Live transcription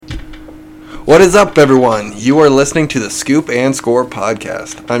What is up, everyone? You are listening to the Scoop and Score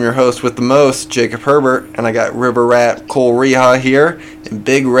podcast. I'm your host with the most, Jacob Herbert, and I got River Rat Cole Reha here and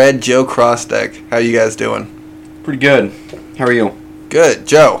Big Red Joe Crossdeck. How you guys doing? Pretty good. How are you? Good.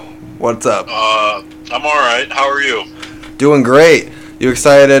 Joe, what's up? I'm alright. How are you? Doing great. You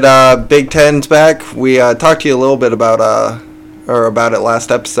excited? Big Ten's back. We talked to you a little bit about it last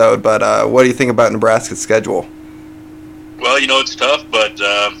episode, but what do you think about Nebraska's schedule? Well, it's tough, but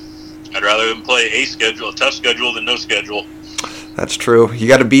I'd rather them play a tough schedule than no schedule. That's true. You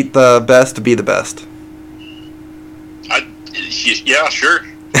got to beat the best to be the best. Yeah, sure.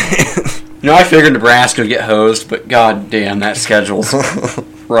 I figured Nebraska would get hosed, but god damn, that schedule's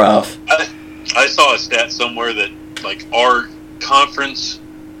rough. I saw a stat somewhere that, our conference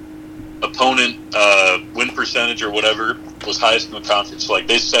opponent win percentage or whatever was highest in the conference.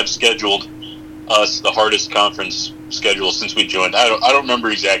 They have scheduled us the hardest conference schedule since we joined. I don't remember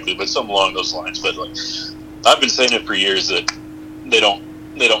exactly, but something along those lines. But I've been saying it for years that they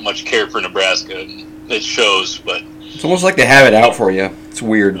don't much care for Nebraska, and it shows. But it's almost like they have it out for you. It's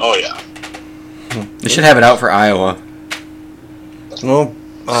weird. Oh yeah, they should have it out for Iowa. Well,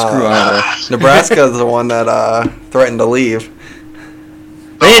 screw Iowa. Nebraska is the one that threatened to leave.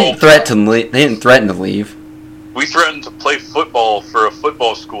 They didn't threaten to leave. We threatened to play football for a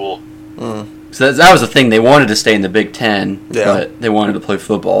football school. So that was the thing. They wanted to stay in the Big Ten, but they wanted to play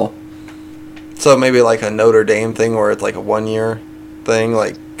football. So maybe a Notre Dame thing where it's a 1 year thing,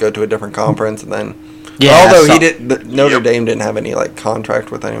 go to a different conference and then. Yeah. Although Notre Dame didn't have any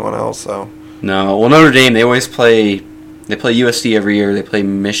contract with anyone else, so. No, well, Notre Dame, they always play. They play USC every year. They play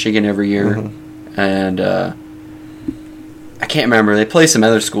Michigan every year, and I can't remember. They play some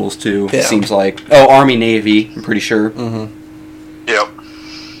other schools too. Yeah. It seems like Army, Navy. I'm pretty sure. Yep.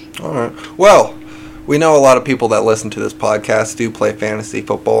 All right. Well, we know a lot of people that listen to this podcast do play fantasy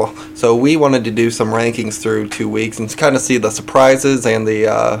football, so we wanted to do some rankings through 2 weeks and kind of see the surprises and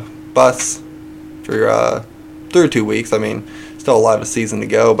the busts through 2 weeks. I mean, still a lot of season to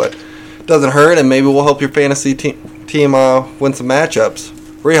go, but it doesn't hurt, and maybe we'll help your fantasy team win some matchups.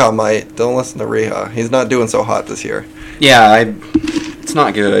 Reha might. Don't listen to Reha. He's not doing so hot this year. Yeah, it's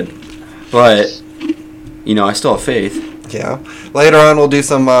not good, but I still have faith. Yeah. Later on, we'll do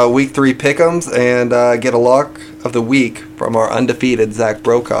some Week 3 pick'ems and get a lock of the week from our undefeated Zach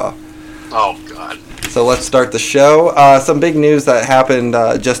Brokaw. Oh, God. So let's start the show. Some big news that happened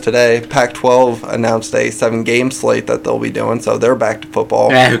just today. Pac-12 announced a 7-game slate that they'll be doing, so they're back to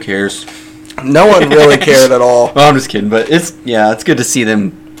football. Who cares? No one really cared at all. Well, I'm just kidding, but it's good to see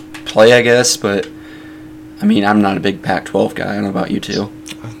them play, I guess, but I mean, I'm not a big Pac-12 guy. I don't know about you two.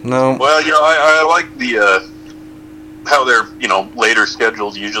 No. Well, I like the how they're later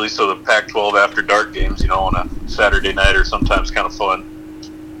scheduled usually, so the Pac-12 after dark games, on a Saturday night are sometimes kind of fun.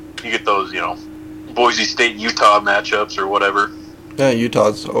 You get those, Boise State Utah matchups or whatever. Yeah,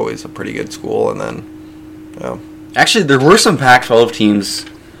 Utah's always a pretty good school, and then Actually, there were some Pac-12 teams.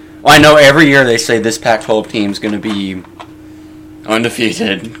 Well, I know every year they say this Pac-12 team's going to be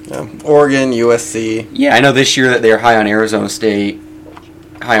undefeated. Yeah. Oregon, USC. Yeah, I know this year that they're high on Arizona State,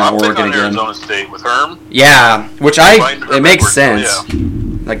 high on Oregon again. Arizona State with Herm. Yeah, which it makes sense.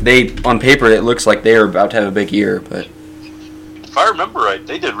 Yeah. On paper, it looks like they're about to have a big year, but if I remember right,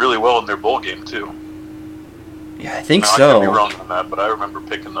 they did really well in their bowl game too. Yeah, I think I so. could be wrong on that, but I remember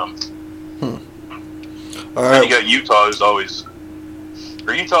picking them. All And right. you got Utah is always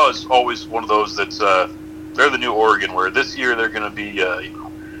one of those that's they're the new Oregon, where this year they're going to be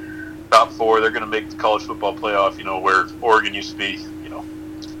top 4. They're going to make the college football playoff. Where Oregon used to be.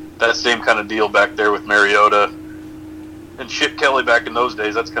 That same kind of deal back there with Mariota and Chip Kelly back in those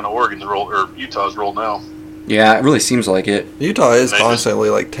days. That's kind of Oregon's role or Utah's role now. Yeah, it really seems like it. Utah is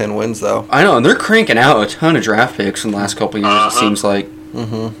constantly 10 wins, though. I know, and they're cranking out a ton of draft picks in the last couple of years, it seems like.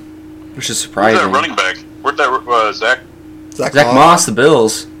 Which is surprising. Where's that running back? Where'd that Zach Moss, the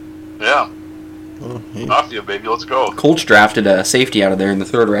Bills. Yeah. Mafia, baby, let's go. Colts drafted a safety out of there in the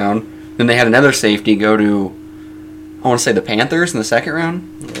 3rd round. Then they had another safety go to, I want to say, the Panthers in the 2nd round.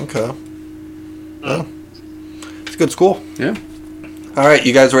 Okay. Well, it's a good school. Yeah. All right,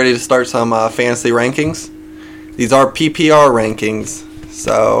 you guys ready to start some fantasy rankings? These are PPR rankings,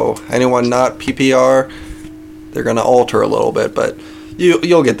 so anyone not PPR, they're going to alter a little bit, but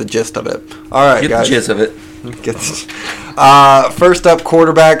you'll get the gist of it. All right, guys. Get the gist of it. First up,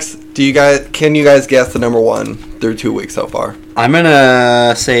 quarterbacks. Can you guys guess the number 1 through 2 weeks so far? I'm going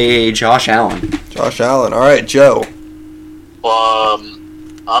to say Josh Allen. Josh Allen. All right, Joe.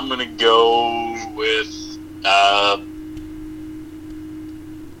 I'm going to go with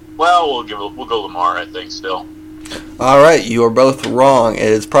we'll go Lamar, I think, still. All right, you are both wrong. It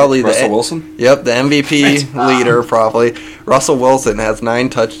is probably Russell Wilson? Yep, the MVP leader probably. Russell Wilson has 9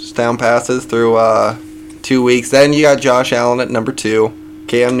 touchdown passes through 2 weeks. Then you got Josh Allen at number 2,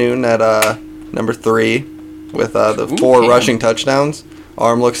 Cam Newton at number 3 with the 4 rushing touchdowns.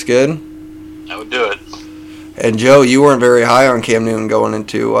 Arm looks good. I would do it. And Joe, you weren't very high on Cam Newton going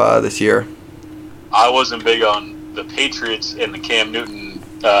into this year. I wasn't big on the Patriots and the Cam Newton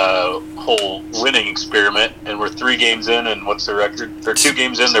whole winning experiment, and we're 3 games in, and what's the record? They're 2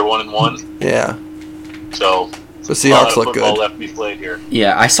 games in, they're 1-1. Yeah. So the Seahawks look good. Football left to be played here.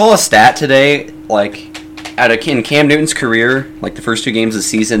 Yeah, I saw a stat today, like, in Cam Newton's career, like the first 2 games of the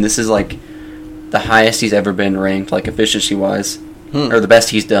season, this is like the highest he's ever been ranked, like efficiency-wise, or the best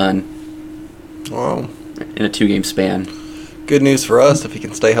he's done. Wow. In a 2-game span. Good news for us if he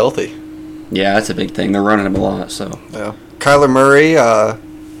can stay healthy. Yeah, that's a big thing. They're running him a lot, so. Yeah. Kyler Murray,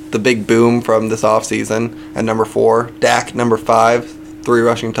 the big boom from this offseason at number 4. Dak, number 5. 3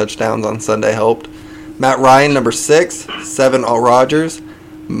 rushing touchdowns on Sunday helped. Matt Ryan, number 6. 7 all Rodgers.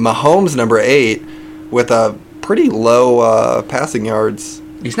 Mahomes, number 8, with a pretty low passing yards.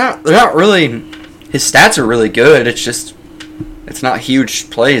 They're not really, his stats are really good. It's not huge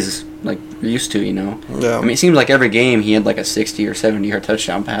plays like we're used to, you know. Yeah. I mean, it seems like every game he had like a 60 or 70 yard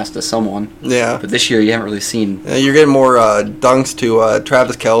touchdown pass to someone. Yeah. But this year you haven't really seen. You're getting more dunks to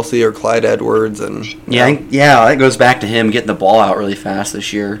Travis Kelce or Clyde Edwards, and Yeah, that goes back to him getting the ball out really fast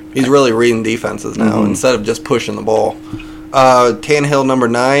this year. he's really reading defenses now instead of just pushing the ball. Tannehill, number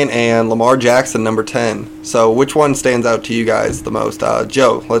 9, and Lamar Jackson, number 10. So which one stands out to you guys the most?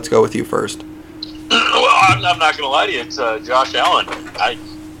 Joe, let's go with you first. Well, I'm not going to lie to you. It's Josh Allen.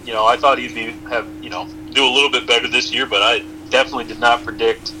 I thought he'd do a little bit better this year, but I definitely did not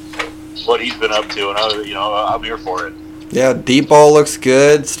predict what he's been up to, and I'm here for it. Yeah, deep ball looks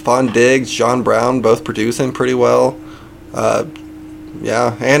good. Stephon Diggs, John Brown, both producing pretty well.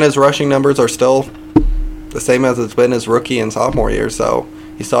 And his rushing numbers are still the same as it's been his rookie and sophomore year, so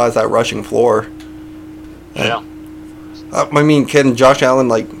he still has that rushing floor. Yeah. Can Josh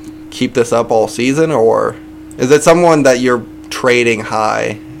Allen keep this up all season, or is it someone that you're trading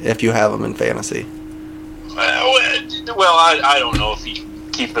high if you have him in fantasy? Well, I don't know if he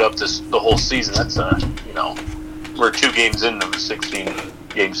can keep it up the whole season. That's we're 2 games into the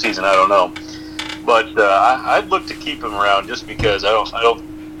 16-game season. I don't know, but I'd look to keep him around just because I don't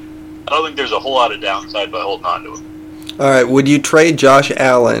think there's a whole lot of downside by holding on to him. All right, would you trade Josh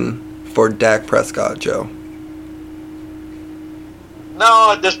Allen for Dak Prescott, Joe?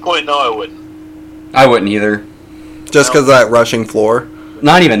 No, at this point, no, I wouldn't. I wouldn't either. Just because of that rushing floor?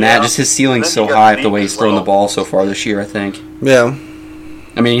 Not even that, just his ceiling's so high with the way he's thrown the well. ball so far this year, I think. Yeah.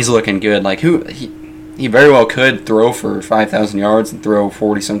 I mean, he's looking good. Like, he very well could throw for 5,000 yards and throw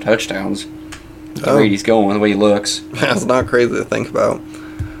 40-some touchdowns. The rate he's going, the way he looks. That's not crazy to think about.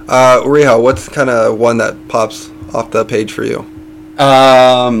 Riha, what's kind of one that pops off the page for you?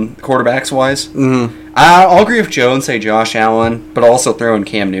 Quarterbacks-wise? Mm-hmm. I'll agree with Joe and say Josh Allen, but also throw in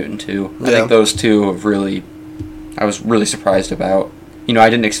Cam Newton, too. I think those two have I was really surprised about. I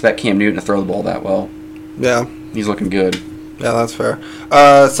didn't expect Cam Newton to throw the ball that well. Yeah. He's looking good. Yeah, that's fair.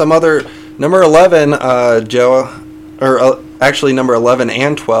 Some other... Number 11, Joe... Or actually, number 11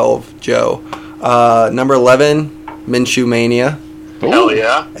 and 12, Joe. Number 11, Minshew Mania. Hell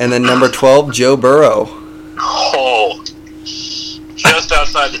yeah. And then number 12, Joe Burrow. Oh. Just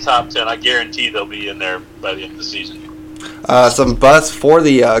outside the top 10. I guarantee they'll be in there by the end of the season. Some buzz for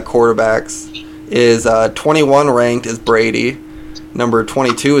the quarterbacks is 21 ranked is Brady. Number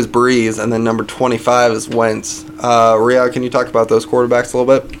 22 is Breeze, and then number 25 is Wentz. Rhea, can you talk about those quarterbacks a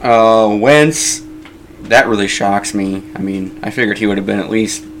little bit? Wentz, that really shocks me. I mean, I figured he would have been at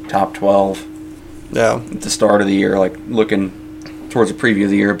least top 12. Yeah. At the start of the year, like looking towards the preview of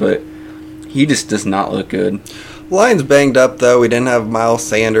the year, but he just does not look good. Lions banged up, though. We didn't have Miles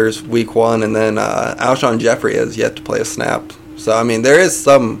Sanders week 1, and then Alshon Jeffrey has yet to play a snap. So, I mean, there is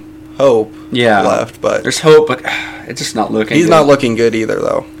some hope left, but there's hope, but it's just not looking. He's not looking good either,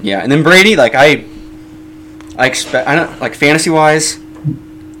 though. Yeah, and then Brady, I don't fantasy wise,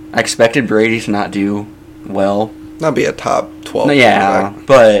 I expected Brady to not do well. Not be a top 12. Yeah,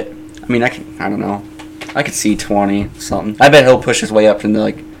 but I mean, I don't know. I could see 20 something. I bet he'll push his way up into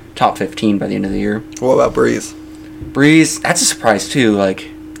the top 15 by the end of the year. What about Breeze? Breeze, that's a surprise too.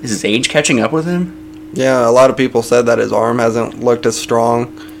 Is his age catching up with him? Yeah, a lot of people said that his arm hasn't looked as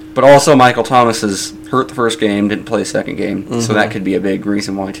strong. But also, Michael Thomas is hurt the first game, didn't play the second game, so that could be a big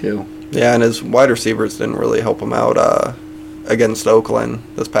reason why too. Yeah, and his wide receivers didn't really help him out against Oakland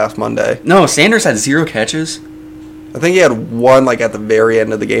this past Monday. No, Sanders had 0 catches. I think he had one like at the very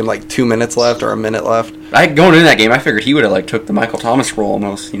end of the game, like 2 minutes left or a minute left. Going into that game, I figured he would have like took the Michael Thomas role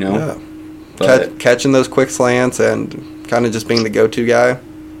almost, you know. Yeah. But Catching those quick slants and kind of just being the go-to guy.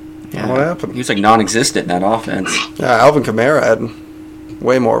 yeah, What happened? He was like non-existent in that offense. Yeah, Alvin Kamara had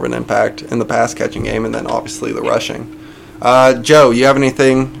way more of an impact in the pass catching game, and then obviously the rushing. Joe, you have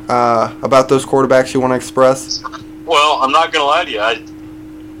anything about those quarterbacks you want to express? Well, I'm not going to lie to you.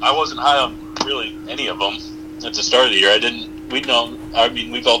 I wasn't high on really any of them at the start of the year. I've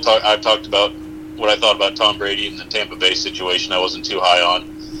talked about what I thought about Tom Brady and the Tampa Bay situation. I wasn't too high on.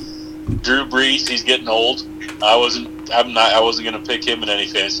 Drew Brees, he's getting old. I wasn't going to pick him in any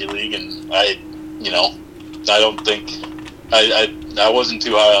fantasy league, and I wasn't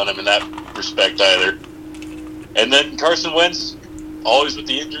too high on him in that respect either. And then Carson Wentz, always with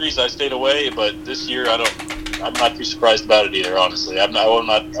the injuries, I stayed away. But this year, I'm not too surprised about it either. Honestly, I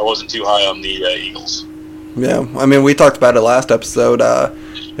wasn't too high on the Eagles. Yeah, I mean, we talked about it last episode.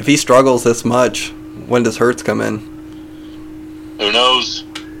 If he struggles this much, when does Hurts come in? Who knows?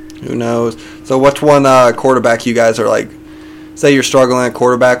 Who knows? So which one quarterback you guys are like, say you're struggling at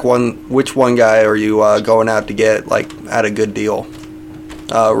quarterback, which one guy are you going out to get like at a good deal?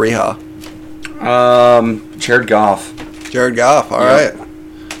 Reha. Jared Goff. Jared Goff, all right.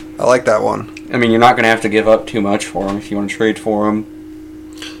 I like that one. I mean, you're not going to have to give up too much for him if you want to trade for him.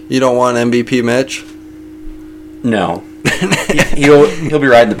 You don't want MVP Mitch? No. He'll be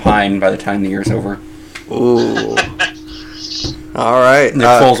riding the pine by the time the year's over. Ooh. All right. Nick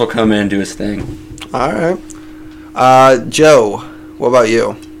Foles will come in and do his thing. All right. Joe, what about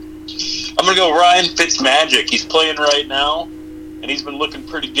you? I'm going to go Ryan Fitzmagic. He's playing right now, and he's been looking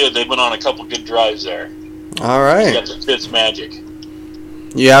pretty good. They've been on a couple good drives there. All right. He's got the Fitzmagic.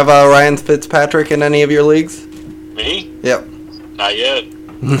 You have Ryan Fitzpatrick in any of your leagues? Me? Yep. Not yet.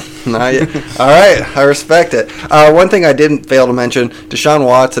 Not yet. All right. I respect it. One thing I didn't fail to mention, Deshaun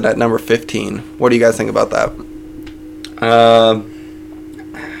Watson at number 15. What do you guys think about that?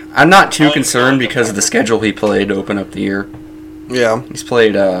 I'm not too concerned because of the schedule he played to open up the year. Yeah. He's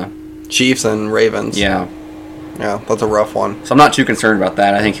played Chiefs and Ravens. Yeah. Yeah, that's a rough one. So I'm not too concerned about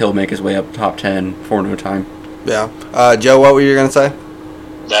that. I think he'll make his way up top 10 for no time. Yeah. Joe, what were you going to say?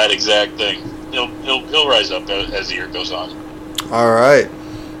 That exact thing. He'll rise up as the year goes on. All right.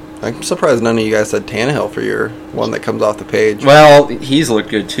 I'm surprised none of you guys said Tannehill for your one that comes off the page. Well, he's looked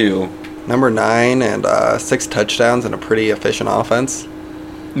good too. Number 9 and 6 touchdowns and a pretty efficient offense.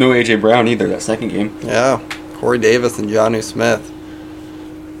 No A.J. Brown either that second game. Yeah. Corey Davis and Jonnu Smith.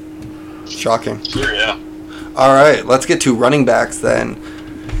 Shocking. Sure, yeah. All right. Let's get to running backs then.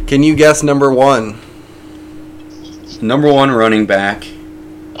 Can you guess number 1? Number 1 running back.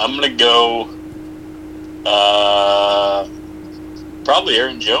 I'm going to go probably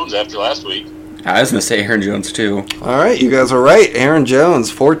Aaron Jones after last week. I was going to say Aaron Jones too. All right. You guys are right. Aaron Jones,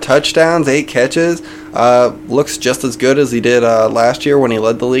 4 touchdowns, 8 catches. Looks just as good as he did last year when he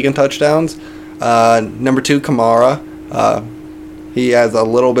led the league in touchdowns. Number 2, Kamara. He has a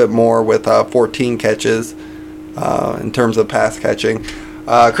little bit more with 14 catches in terms of pass catching.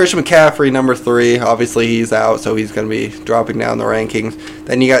 Christian McCaffrey, number 3. Obviously, he's out, so he's going to be dropping down the rankings.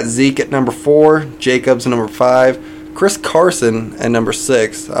 Then you got Zeke at number 4, Jacobs number 5, Chris Carson at number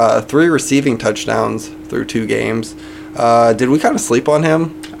 6. 3 receiving touchdowns through 2 games. Did we kind of sleep on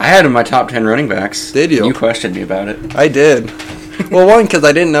him? I had him in my top 10 running backs. Did you? You questioned me about it. I did. Well, one, because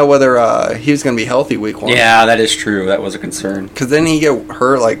I didn't know whether he was going to be healthy week 1. Yeah, that is true. That was a concern. Because then he get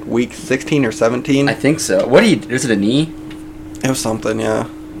hurt like week 16 or 17. I think so. Is it a knee? It was something, yeah.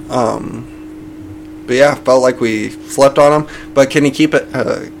 But yeah, felt like we slept on him. But can he keep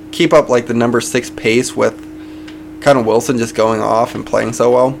up like the number 6 pace with kind of Wilson just going off and playing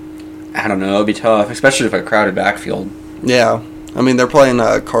so well? I don't know. It'd be tough, especially if a crowded backfield. Yeah. I mean, they're playing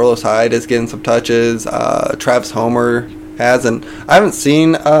Carlos Hyde is getting some touches. Travis Homer has. And I haven't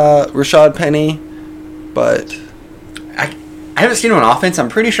seen Rashad Penny, but... I haven't seen him on offense. I'm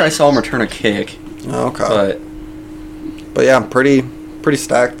pretty sure I saw him return a kick. Okay. But yeah, pretty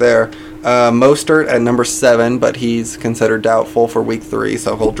stacked there. Mostert at number 7, but he's considered doubtful for week 3,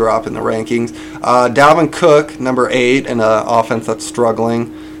 so he'll drop in the rankings. Dalvin Cook, number 8, in an offense that's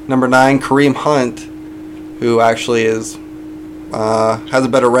struggling. Number 9, Kareem Hunt, who actually has a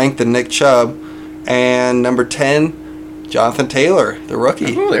better rank than Nick Chubb. And number 10, Jonathan Taylor, the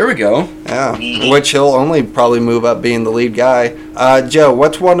rookie. Oh, there we go. Yeah, which he'll only probably move up being the lead guy. Joe,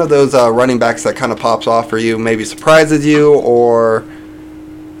 what's one of those running backs that kind of pops off for you, maybe surprises you, or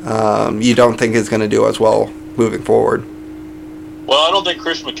you don't think is going to do as well moving forward? Well, I don't think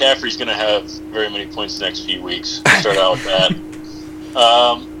Christian McCaffrey's going to have very many points the next few weeks. Start out with that.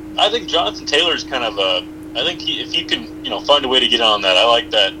 I think Jonathan Taylor's kind of I think if you can, find a way to get on that, I like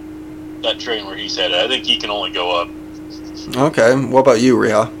that train where he's headed. I think he can only go up. Okay. What about you,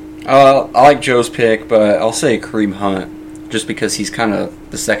 Rhea? I like Joe's pick, but I'll say Kareem Hunt, just because he's kind of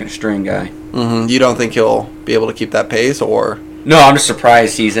the second string guy. Mm-hmm. You don't think he'll be able to keep that pace, or? No, I'm just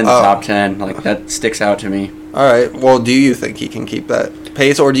surprised he's in the top 10. Like, that sticks out to me. All right. Well, do you think he can keep that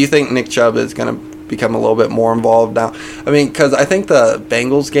pace, or do you think Nick Chubb is going to become a little bit more involved now? I mean, because I think the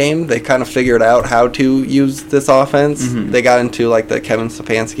Bengals game, they kind of figured out how to use this offense. Mm-hmm. They got into, like, the Kevin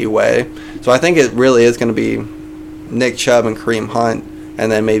Stefanski way. So I think it really is going to be Nick Chubb and Kareem Hunt,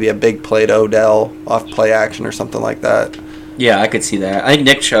 and then maybe a big play to Odell off play action or something like that. Yeah, I could see that. I think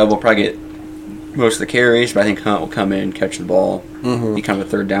Nick Chubb will probably get most of the carries, but I think Hunt will come in, catch the ball, be kind of a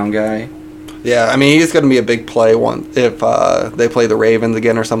third down guy. Yeah, I mean, he's going to be a big play one if they play the Ravens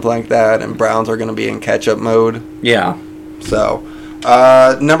again or something like that, and Browns are going to be in catch-up mode. Yeah. So,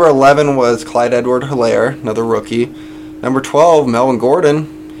 number 11 was Clyde Edward-Helaire, another rookie. Number 12, Melvin Gordon,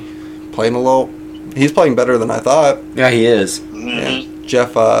 he's playing better than I thought. Yeah, he is. Mm-hmm. Yeah,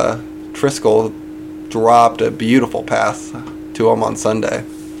 Jeff Driscoll dropped a beautiful pass to him on Sunday.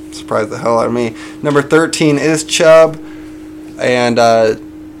 Surprised the hell out of me. Number 13 is Chubb, and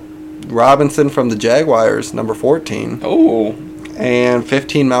Robinson from the Jaguars, number 14. Oh. And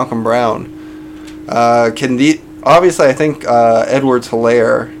 15, Malcolm Brown. Obviously, I think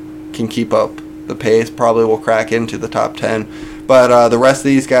Edwards-Helaire can keep up the pace, probably will crack into the top 10. But the rest of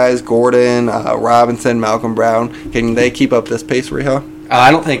these guys, Gordon, Robinson, Malcolm Brown, can they keep up this pace, Reha? I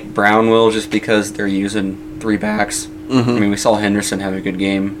don't think Brown will, just because they're using 3 backs. Mm-hmm. I mean, we saw Henderson have a good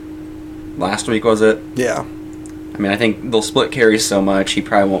game last week, was it? Yeah. I mean, I think they'll split carries so much, he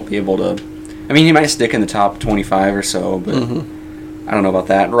probably won't be able to... I mean, he might stick in the top 25 or so, but I don't know about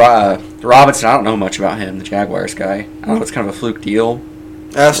that. Robinson, I don't know much about him, the Jaguars guy. I don't know if it's kind of a fluke deal.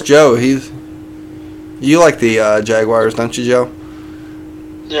 Ask Joe. You like the Jaguars, don't you, Joe?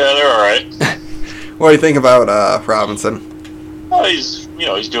 Yeah, they're all right. What do you think about Robinson? Well, he's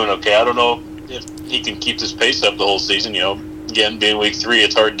doing okay. I don't know if he can keep this pace up the whole season. Again, being week 3,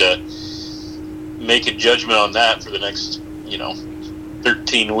 it's hard to make a judgment on that for the next,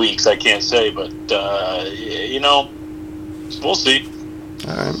 13 weeks. I can't say, but we'll see.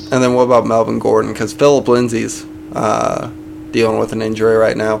 All right. And then what about Melvin Gordon? Because Phillip Lindsay's dealing with an injury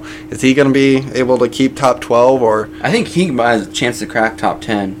right now. Is he going to be able to keep top 12? Or I think he has a chance to crack top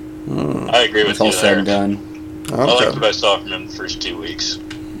 10. I agree with It's you all said there. and done. I liked what I saw from him the first 2 weeks.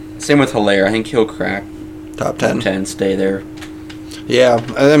 Same with Helaire. I think he'll crack top 10. top 10, stay there. Yeah,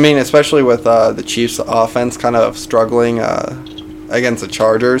 I mean, especially with the Chiefs' offense kind of struggling against the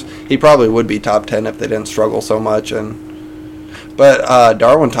Chargers, he probably would be top 10 if they didn't struggle so much. But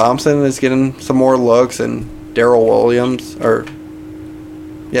Darwin Thompson is getting some more looks, and Darrell Williams, Darrell.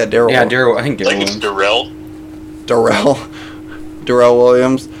 Yeah, Darrell. I think I think it's Darrell. Darrell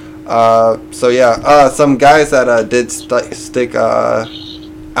Williams. Some guys that did stick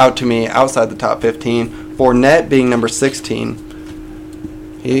out to me outside the top 15. Fournette being number 16.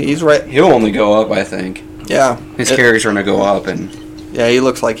 He's right. He'll only go up, I think. Yeah. His carries are going to go up, and yeah, he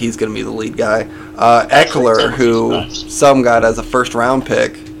looks like he's going to be the lead guy. Eckler, who some got as a first-round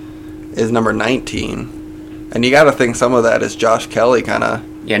pick, is number 19. And you got to think some of that is Josh Kelly kind of...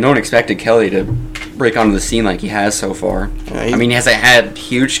 Yeah, no one expected Kelly to break onto the scene like he has so far. Yeah, I mean, he hasn't had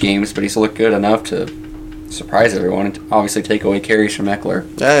huge games, but he's looked good enough to surprise everyone and obviously take away carries from Eckler.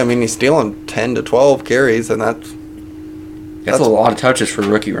 Yeah, I mean, he's stealing 10 to 12 carries, and that's a lot of touches for a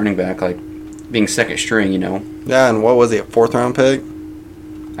rookie running back, like being second string, Yeah, and what was he, a 4th-round pick?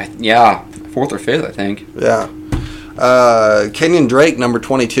 4th or 5th, I think. Yeah. Kenyon Drake, number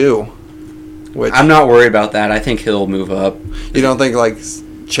 22. Which I'm not worried about that. I think he'll move up. You don't think, like,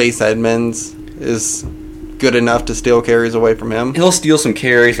 Chase Edmonds is good enough to steal carries away from him? He'll steal some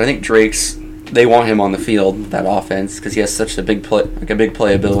carries, but I think they want him on the field, that offense, because he has such a big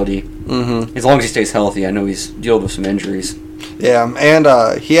playability. Mm-hmm. As long as he stays healthy. I know he's dealt with some injuries. Yeah,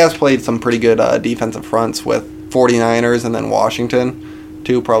 and he has played some pretty good defensive fronts with 49ers and then Washington,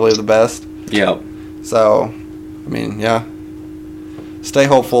 too, probably the best. Yep. So, I mean, yeah. Stay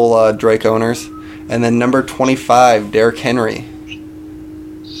hopeful, Drake owners. And then number 25, Derrick Henry.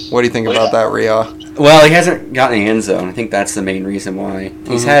 What do you think about that, Rhea? Well, he hasn't gotten the end zone. I think that's the main reason why.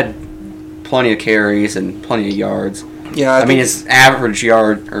 He's had plenty of carries and plenty of yards. Yeah, I mean, his average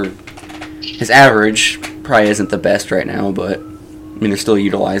probably isn't the best right now, but I mean, they're still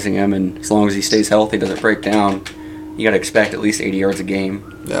utilizing him, and as long as he stays healthy, doesn't break down, you got to expect at least 80 yards a game.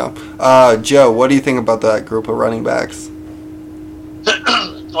 Yeah. Joe, what do you think about that group of running backs?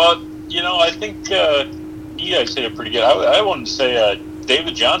 Well, I think you guys hit it pretty good. I wanted to say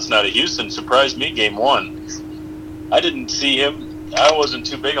David Johnson out of Houston surprised me game 1. I didn't see him. I wasn't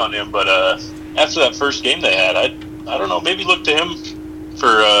too big on him, but after that first game they had, I don't know, maybe look to him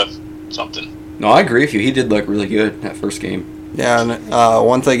for something. No, I agree with you. He did look really good that first game. Yeah, and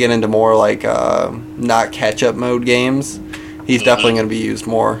once they get into more like not catch-up mode games, he's definitely going to be used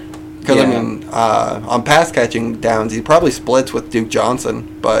more. Because, Yeah. I mean, on pass catching downs, he probably splits with Duke Johnson,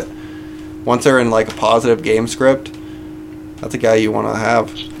 but once they're in like a positive game script, that's a guy you want to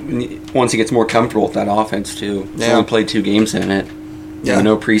have. Once he gets more comfortable with that offense, too. He's Yeah. only played 2 games in it. Yeah. And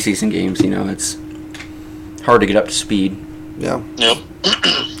no preseason games, it's hard to get up to speed. Yeah, Yep.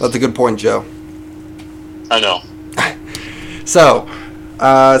 that's a good point, Joe. I know. So,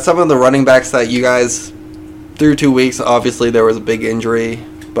 some of the running backs that you guys, through 2 weeks, obviously there was a big injury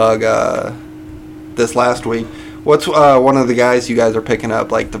bug this last week. What's one of the guys you guys are picking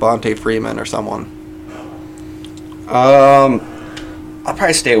up, like Devontae Freeman or someone? I'll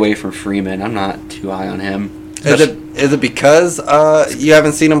probably stay away from Freeman. I'm not too high on him. Is it because you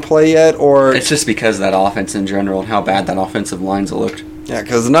haven't seen him play yet, or It's just because of that offense in general and how bad that offensive line's looked. yeah?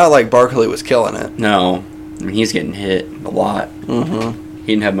 Because it's not like Barkley was killing it. No, I mean, he's getting hit a lot. Mm-hmm. He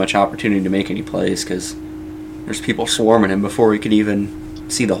didn't have much opportunity to make any plays because there's people swarming him before he could even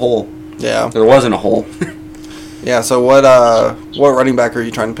see the hole. Yeah, There wasn't a hole. yeah. So what running back are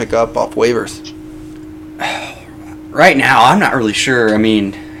you trying to pick up off waivers? Right now, I'm not really sure. I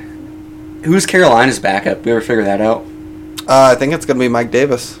mean, who's Carolina's backup? We ever figure that out? I think it's gonna be Mike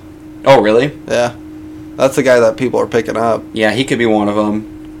Davis. Oh, really? Yeah, that's the guy that people are picking up. Yeah, he could be one of them.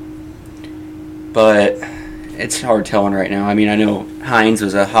 But it's hard telling right now. I mean, I know Hines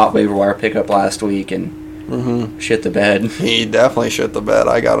was a hot waiver wire pickup last week and Mm-hmm. shit the bed. He definitely shit the bed.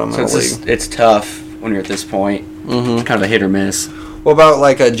 I got him So in it's the just, league. it's tough when you're at this point. Mm-hmm. It's kind of a hit or miss. What about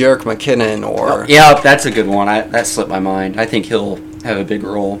like a Jerick McKinnon or? Yeah, that's a good one. That slipped my mind. I think he'll have a big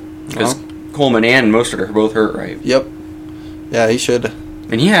role because Coleman and Mostert are both hurt, right? Yep. Yeah, he should.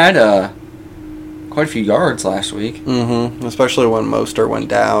 And he had quite a few yards last week. Mm-hmm. Especially when Mostert went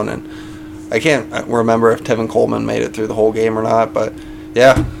down, and I can't remember if Tevin Coleman made it through the whole game or not. But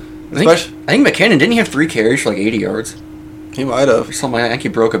yeah, I think McKinnon, didn't he have 3 carries for like 80 yards? he might have. Or something. I think he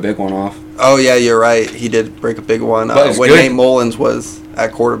broke a big one off. Oh yeah, you're right. He did break a big one But it's when good. Nate Mullins was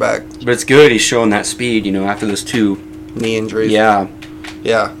at quarterback. But it's good he's showing that speed, after those 2. Knee injuries. Yeah.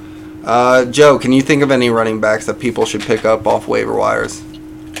 Yeah. Joe, can you think of any running backs that people should pick up off waiver wires?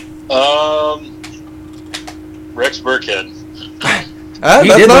 Rex Burkhead. He That's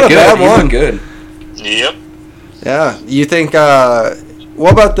did not look a good. bad He one. looked good. Yep. Yeah. You think,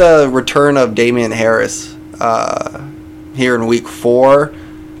 what about the return of Damian Harris here in week 4?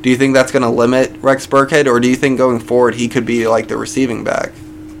 Do you think that's going to limit Rex Burkhead, or do you think going forward he could be like the receiving back?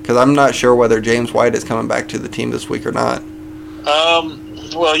 Because I'm not sure whether James White is coming back to the team this week or not.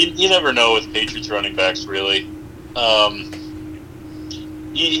 Well, you never know with Patriots running backs, really.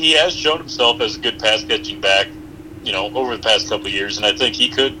 He has shown himself as a good pass-catching back, over the past couple of years, and I think he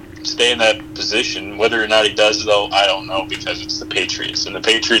could stay in that position. Whether or not he does, though, I don't know, because it's the Patriots, and the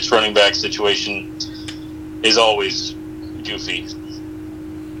Patriots running back situation is always goofy.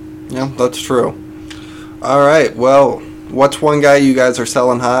 Yeah, that's true. All right, well, what's one guy you guys are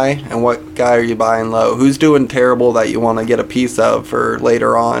selling high, and what guy are you buying low? Who's doing terrible that you want to get a piece of for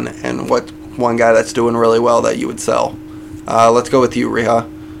later on, and what one guy that's doing really well that you would sell? Let's go with you,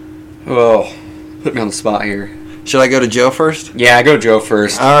 Riha. Oh, put me on the spot here. Should I go to Joe first? Yeah, go Joe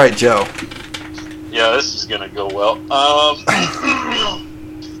first. All right, Joe. Yeah, this is going to go well.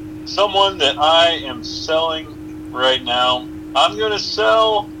 Someone that I am selling right now, I'm going to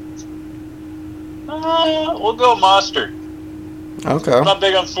sell... we'll go Mostert. Okay. I'm not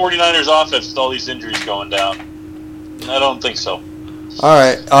big on 49ers offense with all these injuries going down. I don't think so. All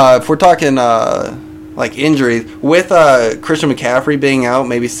right. If we're talking like injuries, with Christian McCaffrey being out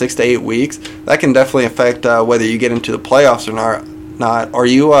maybe 6 to 8 weeks, that can definitely affect whether you get into the playoffs or not. Are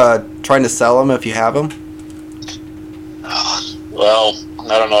you trying to sell him if you have him? Well,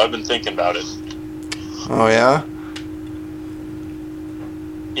 I don't know. I've been thinking about it. Oh yeah.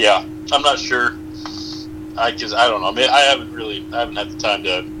 Yeah, I'm not sure. I don't know. I mean, I haven't had the time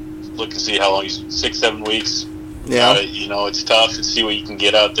to look and see how long he's 6-7 weeks. Yeah. It's tough to see what you can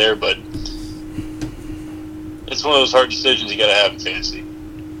get out there, but it's one of those hard decisions you got to have in fantasy.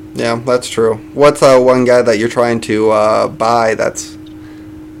 Yeah, that's true. What's one guy that you're trying to buy that's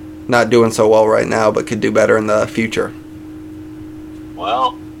not doing so well right now but could do better in the future?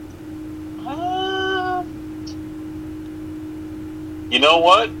 Well, you know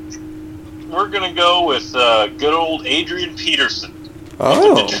what? We're going to go with good old Adrian Peterson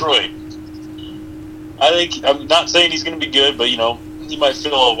from Detroit. I'm not saying he's going to be good, but, he might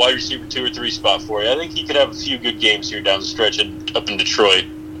fill a wide receiver 2 or 3 spot for you. I think he could have a few good games here down the stretch and up in Detroit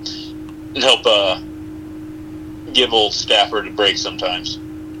and help give old Stafford a break sometimes.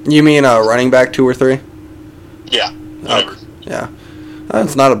 You mean running back 2 or 3? Yeah, whatever. Yeah.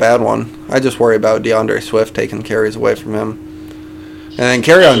 That's not a bad one. I just worry about DeAndre Swift taking carries away from him. And then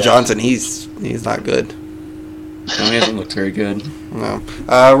Kerryon Johnson, he's not good. No, he hasn't looked very good. No.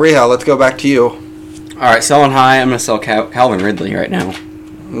 Reha, let's go back to you. All right, selling high. I'm going to sell Calvin Ridley right now.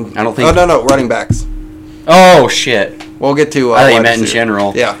 I don't think... Oh, no, running backs. Oh, shit. We'll get to... I thought you meant in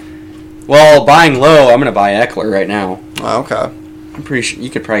general. Yeah. Well, buying low, I'm going to buy Eckler right now. Oh, okay. I'm pretty sure you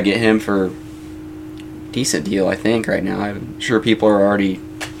could probably get him for a decent deal, I think, right now. I'm sure people are already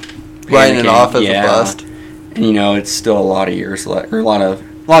writing it off as a bust. And, it's still a lot of years left, or a lot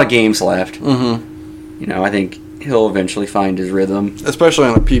of games left. Mm-hmm. I think he'll eventually find his rhythm. Especially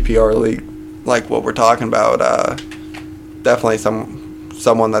in a PPR league like what we're talking about. Definitely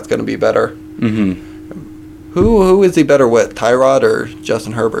someone that's going to be better. Mm-hmm. Who is he better with, Tyrod or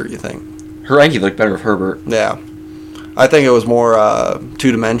Justin Herbert, you think? I think he looked better with Herbert. Yeah. I think it was more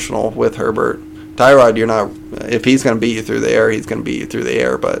two-dimensional with Herbert. Tyrod, you're not... If he's going to beat you through the air, he's going to beat you through the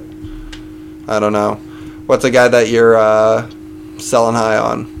air, but I don't know. What's a guy that you're selling high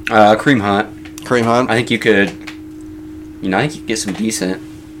on? Kareem Hunt. Kareem Hunt? I think you could... I think you could get some decent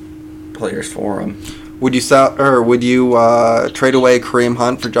players for him. Would you sell, or would you trade away Kareem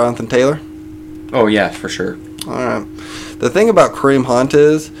Hunt for Jonathan Taylor? Oh, yeah, for sure. All right. The thing about Kareem Hunt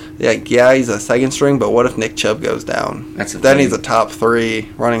is, yeah, he's a second string, but what if Nick Chubb goes down? Then he's a top 3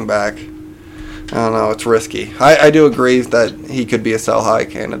 running back. I don't know. It's risky. I do agree that he could be a sell high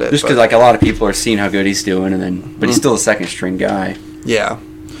candidate. Just because a lot of people are seeing how good he's doing, but he's still a second string guy. Yeah.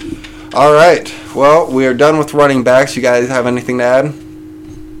 All right. Well, we are done with running backs. You guys have anything to add?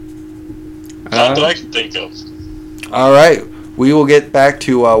 Not that I can think of. All right. We will get back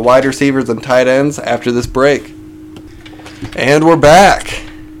to wide receivers and tight ends after this break. And we're back.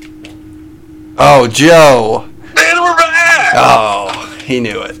 Oh, Joe. And we're back! Oh, he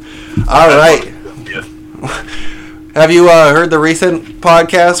knew it. All right. Have you heard the recent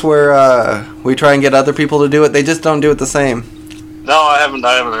podcast where we try and get other people to do it? They just don't do it the same. No, I haven't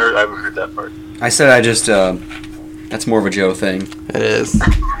heard that part. I said that's more of a Joe thing. It is.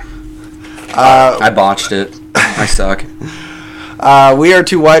 I botched it. I suck. We are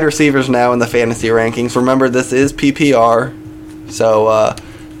 2 wide receivers now in the fantasy rankings. Remember, this is PPR, so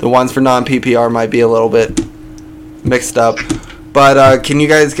the ones for non-PPR might be a little bit mixed up. But can you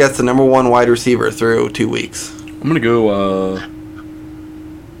guys guess the number 1 wide receiver through 2 weeks? I'm going to go,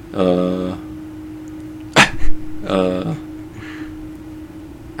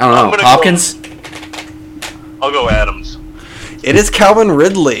 I don't know, Hopkins? I'll go Adams. It is Calvin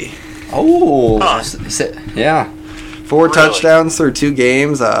Ridley. Oh, yeah. 4 touchdowns through 2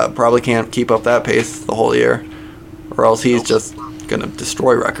 games. Probably can't keep up that pace the whole year, or else he's just going to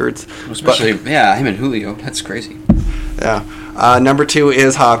destroy records. Especially, him and Julio. That's crazy. Yeah. Number 2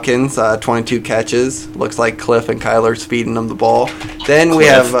 is Hopkins, 22 catches. Looks like Cliff and Kyler's feeding him the ball. Then we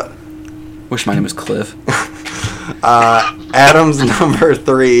have... Wish my name was Cliff. Adams, number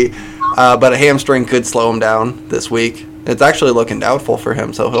 3, but a hamstring could slow him down this week. It's actually looking doubtful for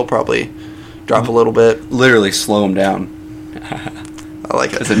him, so he'll probably drop a little bit. Literally slow him down. I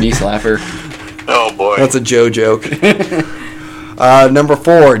like it. That's a knee slapper. Oh, boy. That's a Joe joke. Number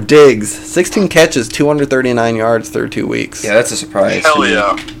 4, Diggs. 16 catches, 239 yards through 2 weeks. Yeah, that's a surprise. Hell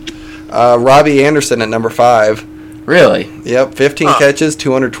yeah. Robbie Anderson at number 5. Really? Yep, 15 catches,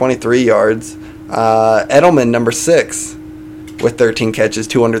 223 yards. Edelman, number 6, with 13 catches,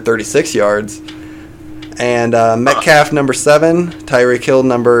 236 yards. And Metcalf, number 7. Tyreek Hill,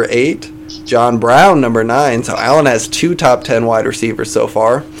 number 8. John Brown, number 9. So Allen has 2 top 10 wide receivers so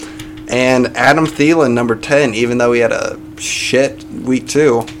far. And Adam Thielen, number 10, even though he had a shit week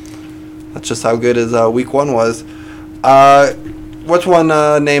 2. That's just how good his week 1 was. What's one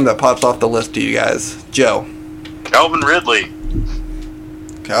name that pops off the list to you guys? Joe. Calvin Ridley.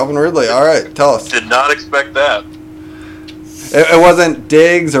 Calvin Ridley, all right, tell us. Did not expect that. It wasn't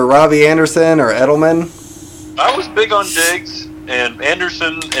Diggs or Robbie Anderson or Edelman? I was big on Diggs and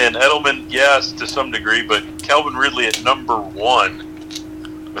Anderson and Edelman, yes, to some degree, but Calvin Ridley at number 1.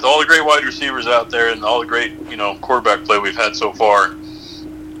 With all the great wide receivers out there and all the great, quarterback play we've had so far,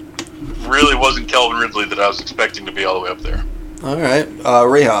 really wasn't Calvin Ridley that I was expecting to be all the way up there. All right.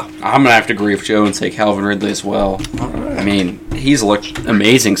 Reha. I'm going to have to agree with Joe and say Calvin Ridley as well. Right. I mean, he's looked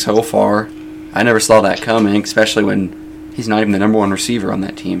amazing so far. I never saw that coming, especially when he's not even the number 1 receiver on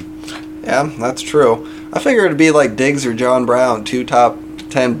that team. Yeah, that's true. I figured it'd be like Diggs or John Brown, 2 top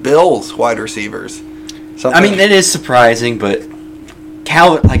 10 Bills wide receivers. I mean, it is surprising, but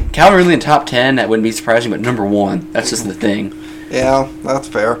Calvin Ridley in top 10, that wouldn't be surprising, but number 1, that's just the thing. Yeah, that's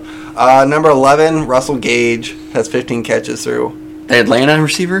fair. Number 11, Russell Gage has 15 catches through. The Atlanta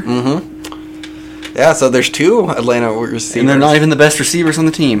receiver? Mm-hmm. Yeah, so there's 2 Atlanta receivers. And they're not even the best receivers on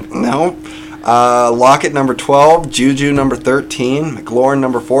the team. No. Lockett, number 12. Juju, number 13. McLaurin,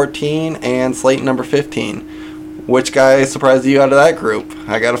 number 14. And Slayton, number 15. Which guy surprised you out of that group?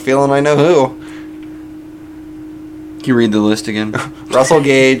 I got a feeling I know who. Can you read the list again? Russell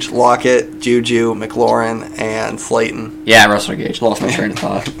Gage, Lockett, Juju, McLaurin, and Slayton. Yeah, Russell Gage. Lost my train of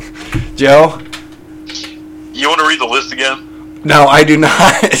thought. Joe? You want to read the list again? No, I do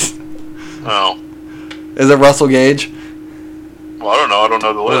not. Oh. Is it Russell Gage? Well, I don't know. I don't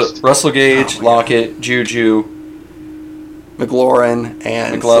know the list. Russell Gage, Lockett, Juju, McLaurin,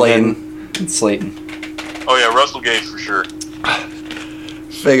 and McLovin, and Slayton. Oh, yeah, Russell Gage for sure.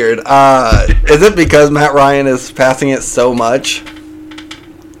 Figured. Is it because Matt Ryan is passing it so much?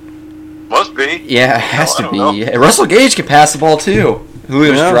 Must be. Yeah, it has to be. Know. Yeah, Russell Gage can pass the ball too.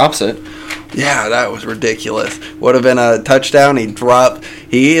 Julio just drops it. Yeah, that was ridiculous. Would have been a touchdown. He dropped.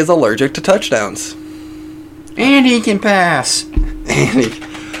 He is allergic to touchdowns. And he can pass.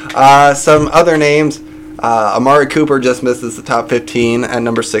 Some other names. Amari Cooper just misses the top 15 at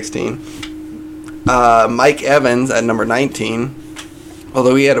number 16. Mike Evans at number 19.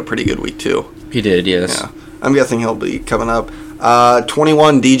 Although he had a pretty good week too. He did, yes. Yeah, I'm guessing he'll be coming up.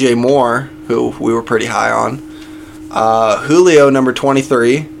 21, DJ Moore, who we were pretty high on. Julio, number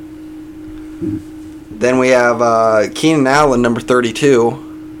 23. Then we have Keenan Allen, number 32.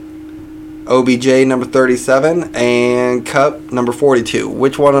 OBJ, number 37. And Kupp, number 42.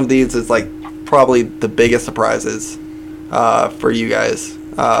 Which one of these is like probably the biggest surprises for you guys?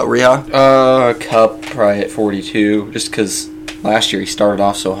 Riha? Kupp probably at 42, just because last year he started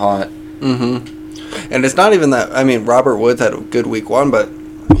off so hot. Mm-hmm. And it's not even that. I mean, Robert Woods had a good week 1, but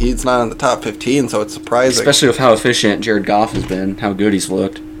he's not in the top 15, so it's surprising. Especially with how efficient Jared Goff has been, how good he's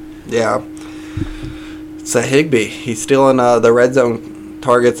looked. Yeah. It's a Higbee. He's stealing the red zone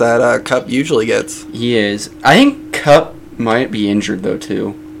targets that Kupp usually gets. He is. I think Kupp might be injured, though,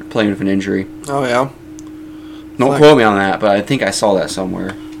 too. Playing with an injury. Oh, yeah? Don't quote me on that, but I think I saw that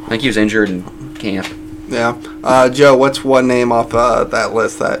somewhere. I think he was injured in camp. Yeah. Joe, what's one name off that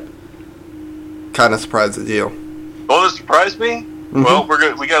list that kind of surprises you? Well, that surprised me. Mm-hmm. Well,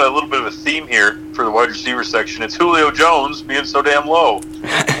 we got a little bit of a theme here for the wide receiver section. It's Julio Jones being so damn low.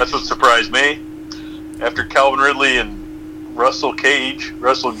 That's what surprised me. After Calvin Ridley and Russell Gage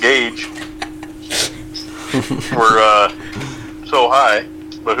were so high,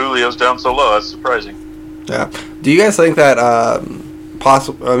 but Julio's down so low. That's surprising. Yeah. Do you guys think that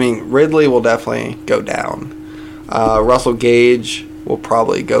Ridley will definitely go down. Russell Gage will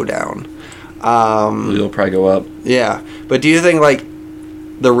probably go down. Julio will probably go up. Yeah. But do you think, like,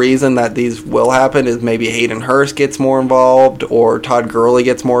 the reason that these will happen is maybe Hayden Hurst gets more involved or Todd Gurley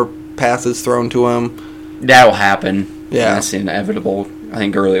gets more passes thrown to him? That will happen. Yeah. That's inevitable. I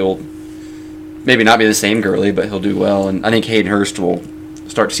think Gurley will maybe not be the same Gurley, but he'll do well. And I think Hayden Hurst will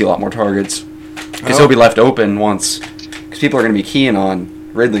start to see a lot more targets because he'll be left open once. Because people are going to be keying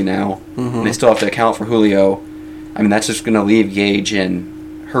on Ridley now, and they still have to account for Julio. I mean, that's just going to leave Gage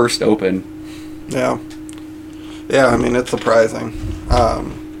and Hurst open. Yeah. Yeah, I mean, it's surprising.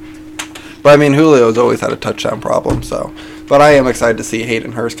 But, I mean, Julio's always had a touchdown problem, so. But I am excited to see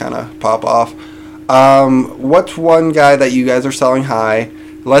Hayden Hurst kind of pop off. What's one guy that you guys are selling high?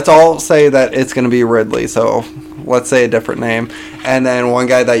 Let's all say that it's going to be Ridley, so let's say a different name. And then one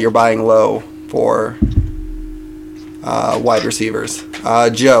guy that you're buying low for wide receivers.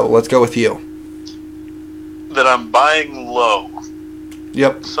 Joe, let's go with you. That I'm buying low.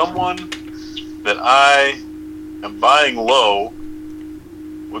 Yep. Someone that I am buying low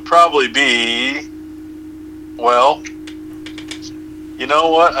would probably be, well, you know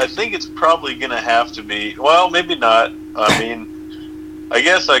what? I think it's probably going to have to be, well, maybe not. I mean, I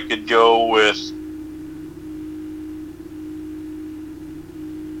guess I could go with,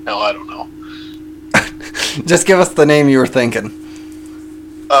 hell, I don't know. Just give us the name you were thinking.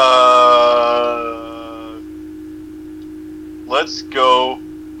 Let's go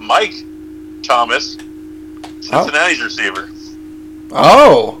Mike Thomas, Cincinnati's receiver.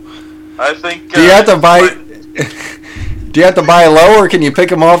 Oh. I think. Do you have to buy? Do you have to buy low, or can you pick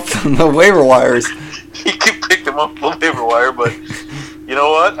him up from the waiver wires? You can pick him up the waiver wire, but you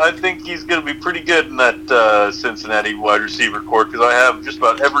know what? I think he's going to be pretty good in that Cincinnati wide receiver corps because I have just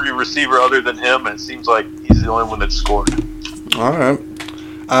about every receiver other than him, and it seems like he's the only one that's scored. All right.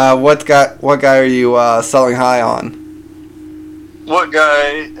 What guy are you selling high on? What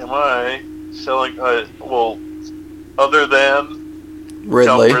guy am I selling? Well, other than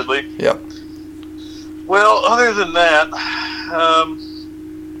Ridley. Calvin Ridley. Yep. Well, other than that,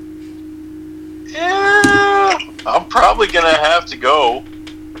 yeah, I'm probably going to have to go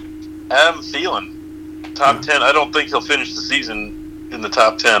Adam Thielen. Top 10. I don't think he'll finish the season in the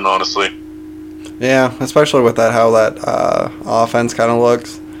top 10, honestly. Yeah, especially with how that offense kind of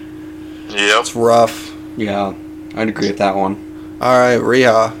looks. Yep. It's rough. Yeah, I'd agree with that one. All right,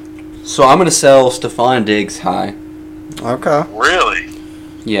 Reha. So I'm going to sell Stephon Diggs high. Okay. Really?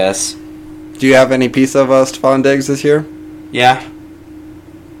 Yes. Do you have any piece of Stephon Diggs this year? Yeah.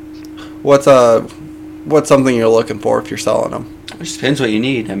 What's something you're looking for if you're selling him? It just depends what you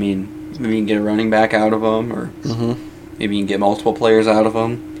need. I mean, maybe you can get a running back out of him, or maybe you can get multiple players out of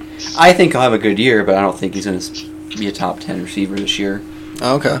him. I think he'll have a good year, but I don't think he's going to be a top 10 receiver this year.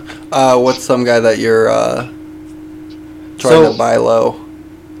 Okay. What's some guy that you're trying to buy low?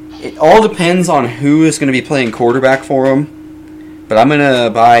 It all depends on who is going to be playing quarterback for him, but I'm going to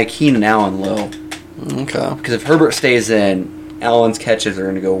buy Keenan Allen low. Okay. Because if Herbert stays in, Allen's catches are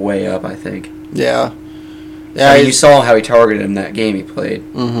going to go way up, I think. Yeah. Yeah, you saw how he targeted him that game he played.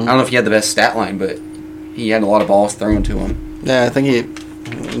 Mm-hmm. I don't know if he had the best stat line, but he had a lot of balls thrown to him. Yeah, I think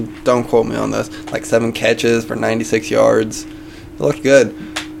don't quote me on this, like 7 catches for 96 yards. It looked good.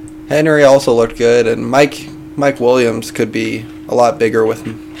 Henry also looked good, and Mike Williams could be a lot bigger with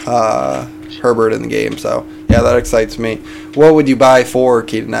Herbert in the game. So, yeah, that excites me. What would you buy for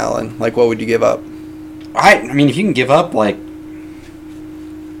Keenan Allen? Like, what would you give up? I mean, if you can give up, like,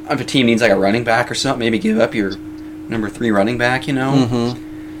 if a team needs, like, a running back or something, maybe give up your number 3 running back, you know?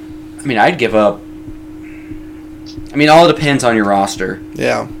 Mm-hmm. I mean, I'd give up. I mean, all depends on your roster.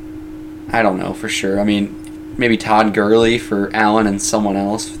 Yeah. I don't know for sure. I mean, maybe Todd Gurley for Allen and someone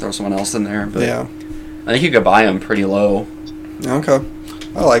else. Throw someone else in there. But Yeah. I think you could buy him pretty low. Okay.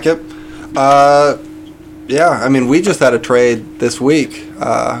 I like it. Yeah, I mean, we just had a trade this week.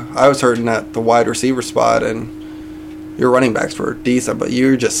 I was hurting at the wide receiver spot, and your running backs were decent, but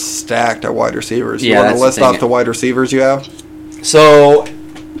you're just stacked at wide receivers. You Yeah, want that's to list the thing. off the wide receivers you have? So,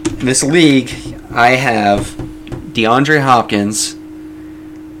 in this league, I have DeAndre Hopkins,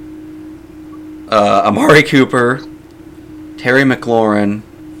 Amari Cooper, Terry McLaurin,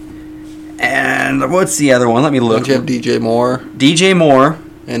 and what's the other one? Let me look. Don't you have DJ Moore DJ Moore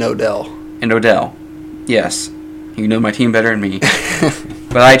and Odell? and Odell. Yes. You know my team better than me.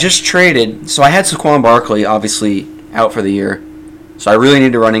 But I just traded. So I had Saquon Barkley, obviously, out for the year. So I really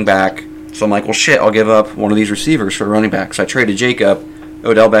need a running back. So I'm like, well, shit, I'll give up one of these receivers for a running back. So I traded Jacob,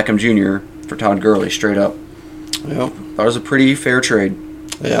 Odell Beckham Jr. for Todd Gurley, straight up. Yep. That was a pretty fair trade.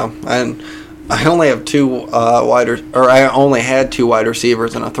 Yeah, and I only have I only had 2 wide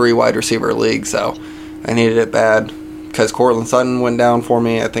receivers in a 3 wide receiver league, so I needed it bad because Cortland Sutton went down for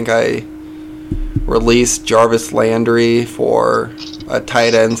me. I think I released Jarvis Landry for a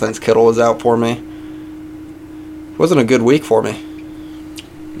tight end since Kittle was out for me. Wasn't a good week for me.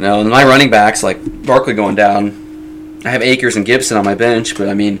 No, and my running backs, like Barkley going down, I have Akers and Gibson on my bench, but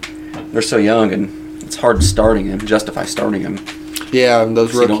I mean, they're so young and it's hard justify starting them. Yeah, and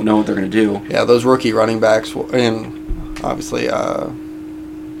those You don't know what they're going to do. Yeah, those rookie running backs, and obviously,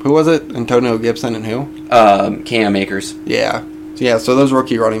 who was it? Antonio Gibson and who? Cam Akers. Yeah. So those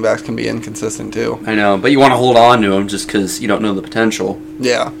rookie running backs can be inconsistent too. I know, but you want to hold on to them just because you don't know the potential.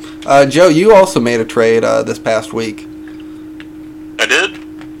 Yeah. Joe, you also made a trade this past week. I did?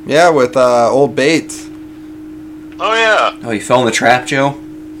 Yeah, with old Bates. Oh, yeah. Oh, you fell in the trap, Joe?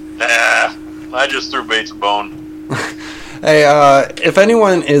 Nah, I just threw Bates a bone. Hey, if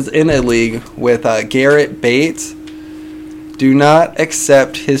anyone is in a league with Garrett Bates, do not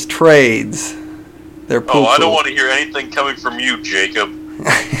accept his trades. They're poo-poo. Oh, I don't want to hear anything coming from you, Jacob.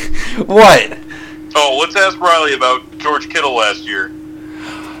 What? Oh, let's ask Riley about George Kittle last year.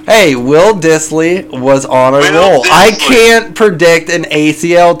 Hey, Will Dissly was on a roll. I can't predict an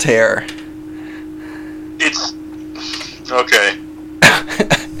ACL tear. It's... Okay.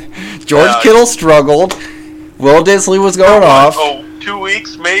 George Kittle struggled. Will Dissly was going off. Oh, 2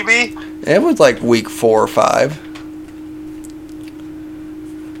 weeks, maybe? It was like week 4 or 5.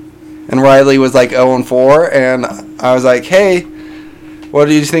 And Riley was like 0-4, and I was like, hey, what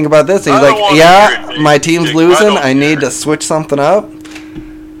do you think about this? And he's like, yeah, my team's losing. I need to switch something up.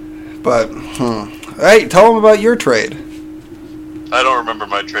 But, Hey, tell them about your trade. I don't remember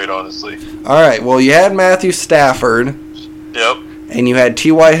my trade, honestly. All right, well, you had Matthew Stafford. Yep. And you had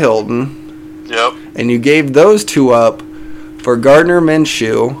T.Y. Hilton. Yep. And you gave those 2 up for Gardner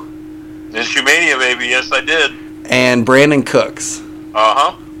Minshew. Minshewmania, baby. Yes, I did. And Brandon Cooks.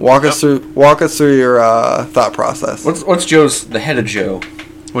 Uh-huh. Walk us through your thought process. What's the head of Joe?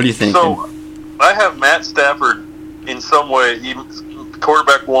 What do you think? So, I have Matt Stafford in some way,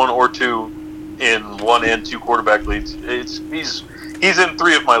 quarterback 1 or 2 in 1 and 2 quarterback leagues. He's in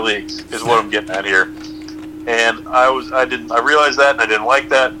 3 of my leagues is what I'm getting at here. And I realized that, and I didn't like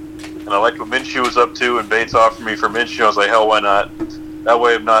that, and I liked what Minshew was up to, and Bates offered me for Minshew. I was like, hell, why not? That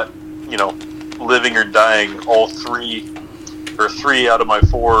way I'm not, living or dying all 3 out of my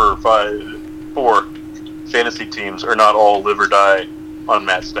 4 fantasy teams are not all live or die on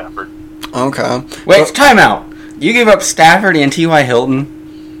Matt Stafford. Okay. Wait, timeout. You gave up Stafford and T.Y.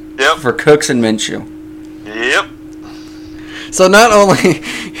 Hilton for Cooks and Minshew. Yep. So not only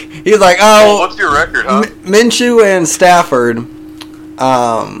he's like, oh, what's your record, huh? Minshew and Stafford.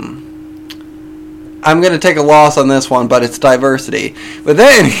 I'm going to take a loss on this one, but it's diversity. But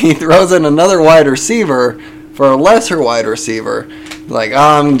then he throws in another wide receiver for a lesser wide receiver. Like,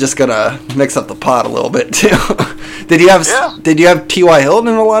 I'm just going to mix up the pot a little bit too. Did you have T.Y. Hilton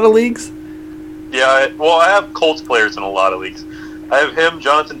in a lot of leagues? Yeah, I have Colts players in a lot of leagues. I have him,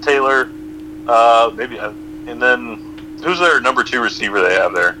 Jonathan Taylor, and then who's their number 2 receiver they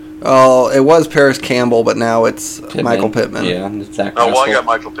have there? Oh, it was Paris Campbell, but now it's Michael Pittman. Yeah, it's Zach Prescott. I got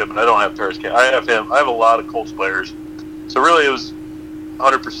Michael Pittman. I don't have Paris Campbell. I have him. I have a lot of Colts players. So really, it was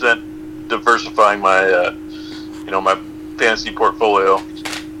 100% diversifying my, my fantasy portfolio. All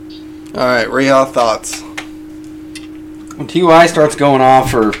right, Reha, thoughts? When T.Y. starts going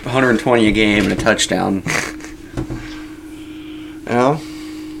off for 120 a game and a touchdown. Yeah.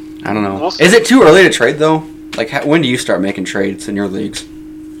 I don't know. Is it too early to trade, though? Like, when do you start making trades in your leagues?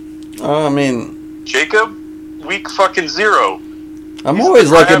 Jacob, week fucking 0. I'm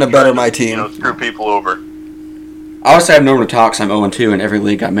always looking to better my team. Screw people over. I always have no one to talk, so I'm 0-2 in every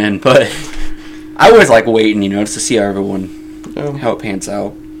league I'm in, but I always like waiting, just to see how how it pans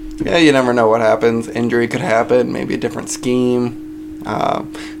out. Yeah, you never know what happens. Injury could happen, maybe a different scheme.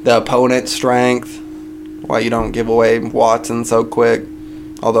 The opponent's strength, why you don't give away Watson so quick,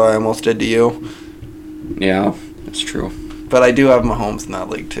 although I almost did to you. Yeah, that's true. But I do have Mahomes in that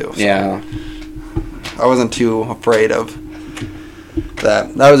league too. So yeah. I wasn't too afraid of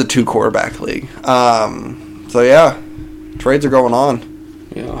that. That was a 2 quarterback league. So yeah, trades are going on.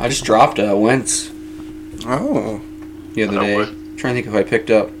 Yeah, I just dropped Wentz. Oh. The other day. I'm trying to think if I picked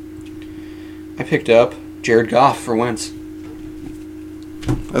up. I picked up Jared Goff for Wentz.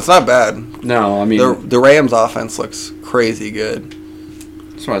 That's not bad. No, I mean the Rams' offense looks crazy good.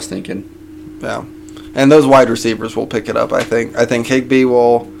 That's what I was thinking. Yeah. And those wide receivers will pick it up, I think. I think Higbee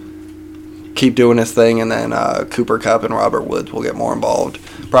will keep doing his thing, and then Cooper Kupp and Robert Woods will get more involved.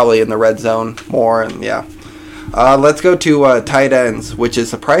 Probably in the red zone more, and yeah. Let's go to tight ends, which is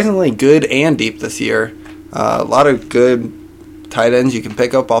surprisingly good and deep this year. A lot of good tight ends you can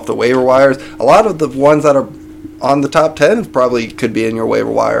pick up off the waiver wires. A lot of the ones that are on the top 10 probably could be in your waiver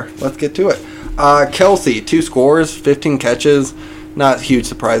wire. Let's get to it. Kelsey, 2 scores, 15 catches. Not a huge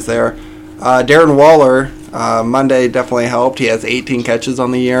surprise there. Darren Waller, Monday definitely helped. He has 18 catches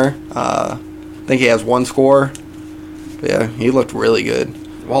on the year. I think he has 1 score. But yeah, he looked really good.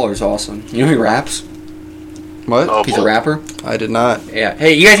 Waller's awesome. You know he raps? What? Oh, He's a rapper? I did not. Yeah.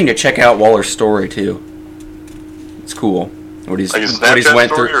 Hey, you guys need to check out Waller's story, too. It's cool. What he's like his what he's Snapchat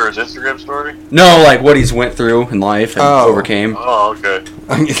went story through. or his Instagram story? No, like what he's went through in life and overcame. Oh, okay.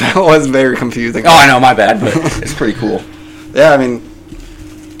 That was very confusing. Oh, I know, my bad, but it's pretty cool. Yeah, I mean,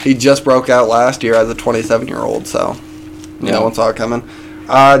 he just broke out last year as a 27-year-old, so no one saw it coming.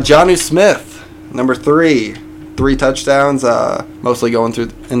 Jonnu Smith, number 3. 3 touchdowns, mostly going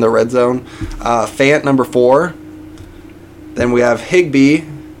through in the red zone. Fant, number 4. Then we have Higbee,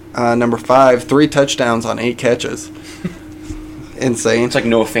 number 5. 3 touchdowns on 8 catches. Insane. It's like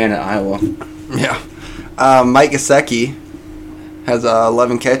Noah Fant at Iowa. Yeah. Mike Gesicki has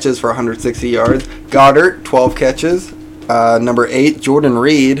 11 catches for 160 yards. Goddard, 12 catches. Number 8, Jordan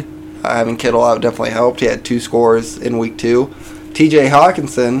Reed. Having Kittle out definitely helped. He had 2 scores in week 2. T.J.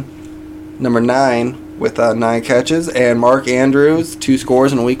 Hawkinson, number 9, with 9 catches. And Mark Andrews, 2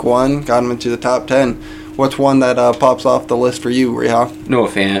 scores in week 1. Got him into the top 10. What's one that pops off the list for you, Reha? Noah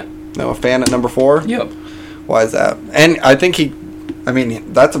Fant. Noah Fant at number 4? Yep. Why is that? And I think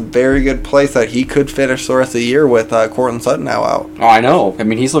that's a very good place that he could finish the rest of the year with Courtland Sutton now out. Oh, I know. I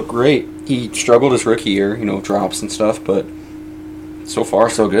mean, he's looked great. He struggled his rookie year, drops and stuff, but so far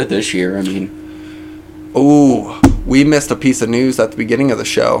so good this year. I mean, ooh, we missed a piece of news at the beginning of the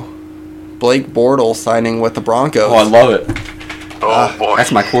show. Blake Bortles signing with the Broncos. Oh, I love it. Oh, boy.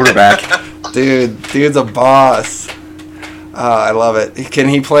 That's my quarterback. Dude's a boss. I love it. Can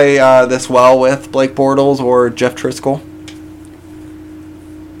he play this well with Blake Bortles or Jeff Driscoll?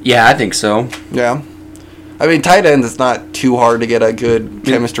 Yeah, I think so. Yeah. I mean, tight ends, it's not too hard to get a good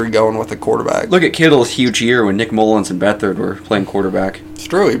chemistry going with a quarterback. Look at Kittle's huge year when Nick Mullins and Beathard were playing quarterback. It's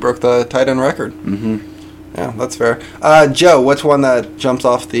true. He broke the tight end record. Mm-hmm. Yeah, that's fair. Joe, what's one that jumps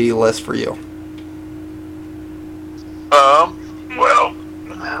off the list for you? Well,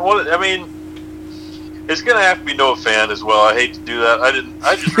 I mean, it's gonna have to be Noah Fant as well. I hate to do that.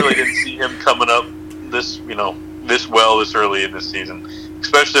 I just really didn't see him coming up this well this early in this season,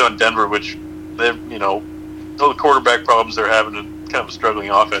 especially on Denver, which they've, all the quarterback problems they're having and kind of a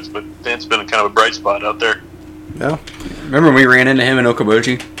struggling offense. But Fant's been kind of a bright spot out there. Yeah. Remember when we ran into him in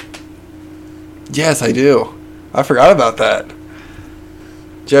Okoboji? Yes, I do. I forgot about that.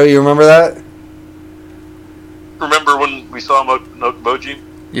 Joe, you remember that? Remember when we saw him in Okoboji?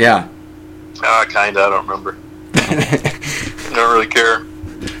 Yeah. Kinda. I don't remember. I don't really care.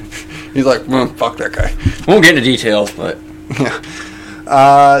 He's like, fuck that guy. Won't get into details, but... Yeah.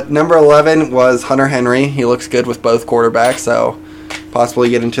 Number 11 was Hunter Henry. He looks good with both quarterbacks, so possibly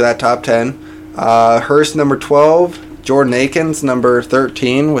get into that top 10. Hurst, number 12. Jordan Akins, number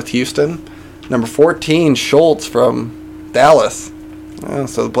 13 with Houston. Number 14, Schultz from Dallas.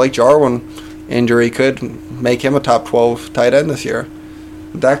 So the Blake Jarwin injury could make him a top 12 tight end this year.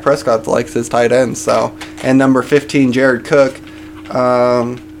 Dak Prescott likes his tight ends, so. And number 15, Jared Cook.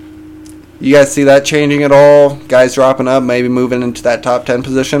 You guys see that changing at all? Guys dropping up, maybe moving into that top 10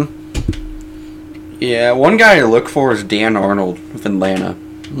 position? Yeah, one guy to look for is Dan Arnold with Atlanta.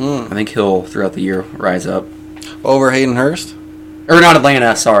 I think he'll, throughout the year, rise up. Over Hayden Hurst? Or not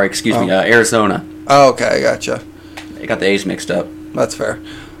Atlanta, sorry, excuse me, Arizona. Oh, okay, I gotcha. I got the A's mixed up. That's fair.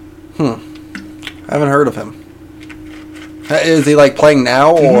 I haven't heard of him. Is he playing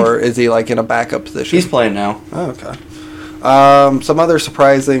now, or is he in a backup position? He's playing now. Oh, okay. Some other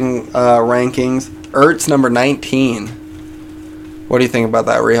surprising rankings. Ertz, number 19. What do you think about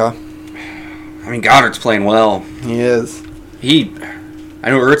that, Reha? I mean, Goddard's playing well. He is. I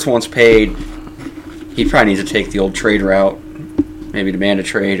know Ertz once paid. He probably needs to take the old trade route. Maybe demand a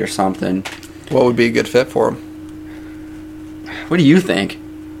trade or something. What would be a good fit for him? What do you think?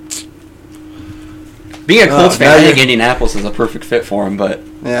 Being a Colts fan, I think Indianapolis is a perfect fit for him, but...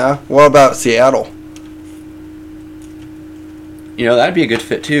 Yeah? What about Seattle? That'd be a good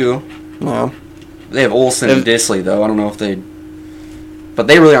fit, too. Well, they have Olsen and Disley, though. I don't know if they... But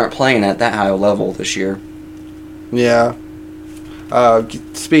they really aren't playing at that high a level this year. Yeah.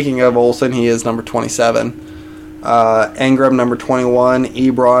 Speaking of Olsen, he is number 27. Engram, number 21.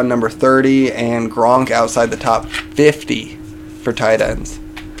 Ebron, number 30. And Gronk outside the top 50 for tight ends.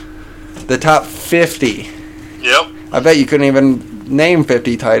 The top 50. Yep. I bet you couldn't even name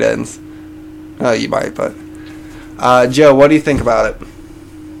 50 tight ends. Oh, you might, but... Joe, what do you think about it?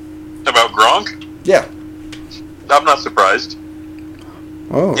 About Gronk? Yeah. I'm not surprised.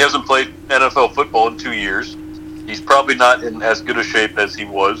 Oh. He hasn't played NFL football in 2 years. He's probably not in as good a shape as he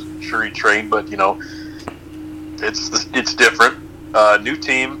was. Sure, he trained, but, it's different. New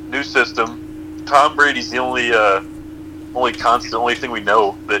team, new system. Tom Brady's the only constant, only thing we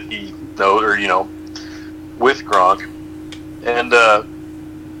know that he knows, or, with Gronk. And,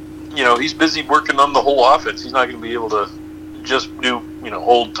 he's busy working on the whole offense. He's not going to be able to just do,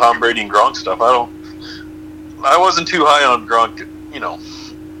 old Tom Brady and Gronk stuff. I wasn't too high on Gronk,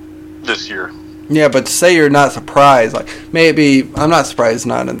 this year. Yeah, but to say you're not surprised, maybe, I'm not surprised he's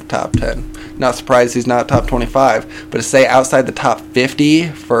not in the top 10. Not surprised he's not top 25. But to say outside the top 50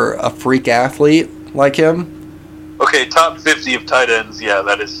 for a freak athlete like him? Okay, top 50 of tight ends, yeah,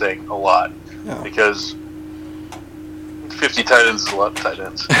 that is saying a lot. Yeah. Because 50 tight ends is a lot of tight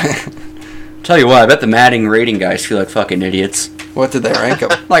ends. Tell you what, I bet the Madden rating guys feel like fucking idiots. What did they rank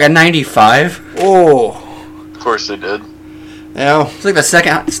him? Like a 95. Oh. Of course they did. Yeah. It's like the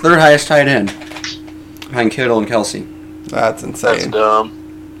third highest tight end. Behind Kittle and Kelsey. That's insane. That's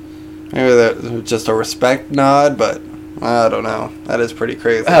dumb. Maybe that's just a respect nod, but I don't know. That is pretty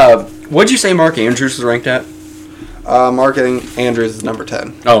crazy. What'd you say Mark Andrews was ranked at? Mark Andrews is number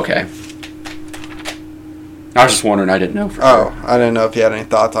 10. Oh, okay. I was just wondering. I didn't know for sure. I didn't know if you had any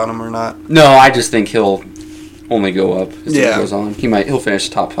thoughts on him or not. No, I just think he'll only go up as it goes on. He'll finish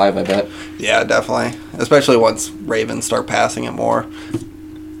top 5, I bet. Yeah, definitely. Especially once Ravens start passing it more.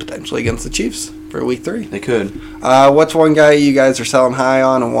 Potentially against the Chiefs for week 3. They could. What's one guy you guys are selling high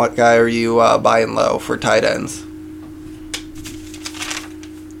on, and what guy are you buying low for tight ends?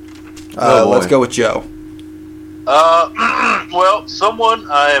 Let's go with Joe. Well, someone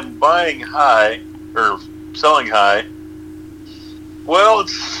I am buying high, or selling high, well,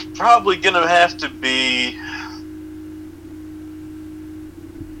 it's probably going to have to be...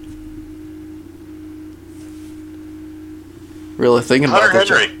 Really thinking about that.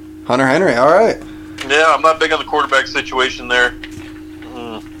 Hunter Henry. Hunter Henry, all right. Yeah, I'm not big on the quarterback situation there.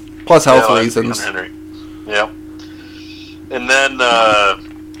 Plus health Yeah, reasons. Henry. Yeah. And then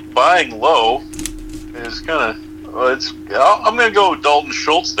buying low is kind of. I'm going to go with Dalton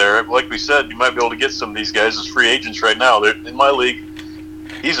Schultz there. Like we said, you might be able to get some of these guys as free agents right now. They're, in my league,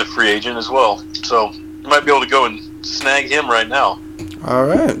 he's a free agent as well. So you might be able to go and snag him right now. All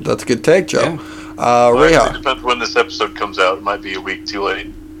right. That's a good take, Joe. Yeah. It Reha. depends when this episode comes out. It might be a week too late.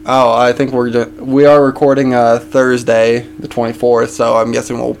 Oh, I think we are recording Thursday, the 24th, so I'm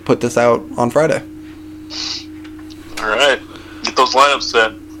guessing we'll put this out on Friday. All right. Get those lineups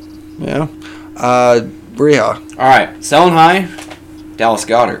set. Yeah. Reha. All right, selling high, Dallas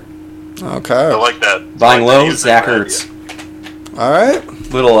Goedert. I Okay. like that. Buying I like low, that. Use Zach that Ertz. All right.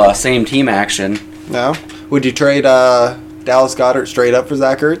 Little same team action. Now, would you trade Dallas Goedert straight up for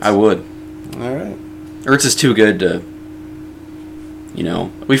Zach Ertz? I would. All right. Ertz is too good to,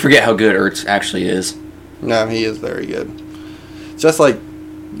 we forget how good Ertz actually is. No, he is very good. It's just like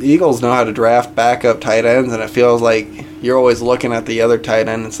the Eagles know how to draft backup tight ends, and it feels like you're always looking at the other tight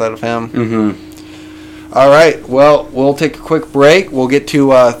end instead of him. Mm-hmm. All right. Well, we'll take a quick break. We'll get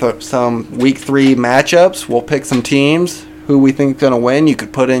to some Week 3 matchups. We'll pick some teams who we think is going to win. You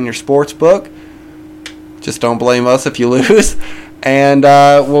could put in your sports book. Just don't blame us if you lose. And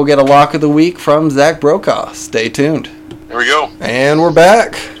we'll get a lock of the week from Zach Brokaw. Stay tuned. There we go. And we're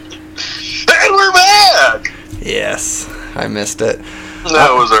back. And we're back! Yes, I missed it.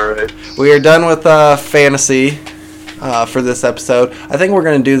 That was all right. We are done with fantasy for this episode. I think we're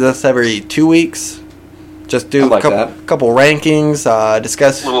going to do this every 2 weeks. Just do like a couple rankings,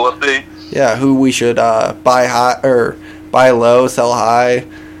 discuss Little update. who we should buy high or buy low, sell high.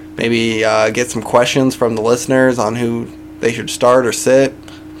 Maybe get some questions from the listeners on who they should start or sit.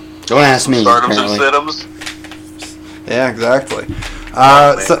 Don't ask me. Startums and Apparently. situms. Yeah, exactly.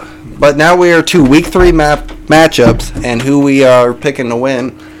 But now we are to Week 3 matchups and who we are picking to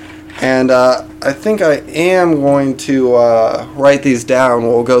win. And I think I am going to write these down.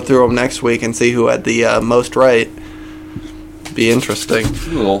 We'll go through them next week and see who had the most right. Be interesting.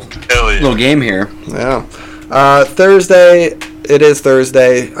 Hell yeah. Little game here. Yeah. Thursday. It is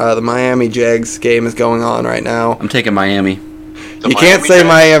Thursday. The Miami Jags game is going on right now. I'm taking Miami. You can't say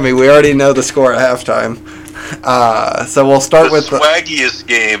Miami. We already know the score at halftime. So we'll start The with the swaggiest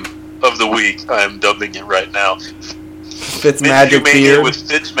game of the week. I'm dubbing it right now. Fitzmagic Minshew beard. with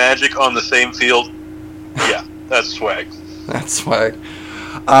Fitzmagic on the same field. Yeah, that's swag. That's swag.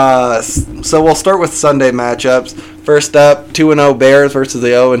 So we'll start with Sunday matchups. First up, 2-0 Bears versus the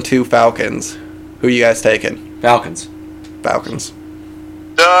 0-2 Falcons. Who you guys taking? Falcons. Falcons.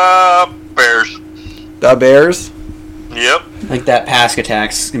 Bears. The Bears? Yep. I think that pass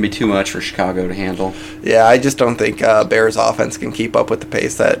attack's going to be too much for Chicago to handle. Yeah, I just don't think Bears offense can keep up with the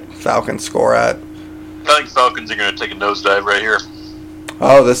pace that Falcons score at. I think Falcons are going to take a nosedive right here.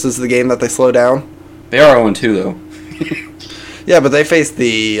 Oh, this is the game that they slow down? They are 0-2, though. Yeah, but they face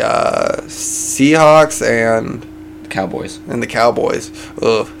the Seahawks and The Cowboys. the Cowboys.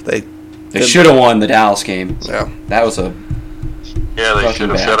 Ugh, They should have won the Dallas game. Yeah. That was a... Yeah, they Fucking should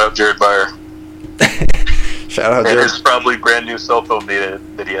have. bad. Shout out Jared Byer. Shout out, And Jared. his probably brand new cell phone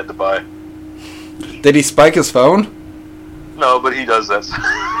that he had to buy. Did he spike his phone? No, but he does that.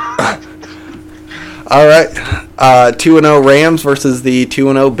 All right. 2-0 Rams versus the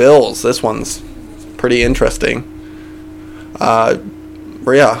 2-0 Bills. This one's pretty interesting.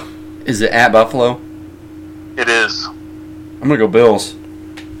 Yeah. Is it at Buffalo? It is. I'm going to go Bills.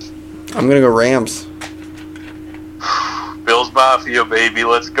 I'm going to go Rams. Bills Mafia, baby.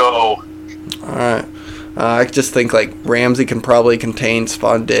 Let's go. All right. I just think like Ramsey can probably contain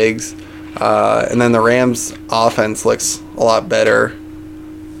Stephon Diggs. And then the Rams offense looks a lot better,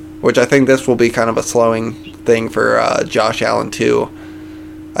 which I think this will be kind of a slowing thing for Josh Allen too.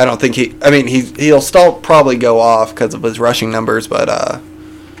 I don't think he'll still probably go off because of his rushing numbers, but I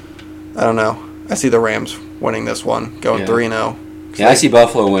don't know. I see the Rams winning this one, going 3-0. Yeah, I see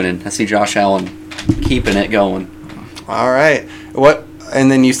Buffalo winning. I see Josh Allen keeping it going. All right. What?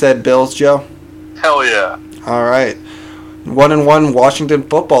 And then you said Bills, Joe? Hell yeah. All right. 1-1 Washington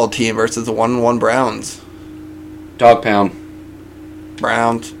football team versus the 1-1 Browns. Dog pound.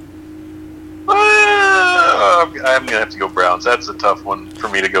 Browns. I'm going to have to go Browns. That's a tough one for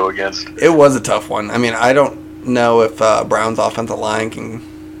me to go against. It was a tough one. I mean, I don't know if Browns offensive line can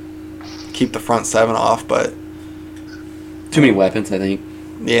keep the front seven off, but Too many weapons, I think.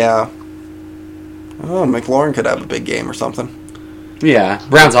 yeah. Oh, McLaurin could have a big game or something. Yeah.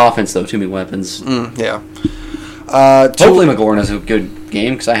 Browns offense, though. Too many weapons. Yeah. Hopefully McLaurin has a good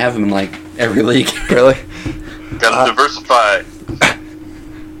game because I have him in, like, every league. Really? Got to diversify.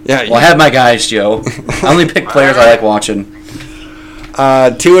 Yeah. Well, I have my guys, Joe. I only pick players I like watching.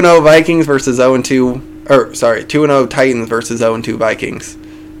 2-0 Vikings versus 0-2. Or sorry, 2-0 Titans versus 0-2 Vikings.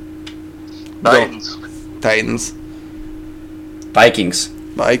 Titans. Titans. Vikings.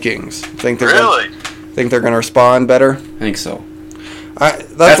 Think they're Really? think they're going to respond better? I think so.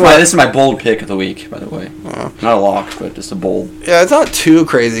 This This is my bold pick of the week, by the way. Oh. Not a lock, but just a bold. Yeah, it's not too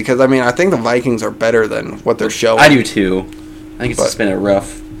crazy because I think the Vikings are better than what they're showing. I do too. I think it's just been a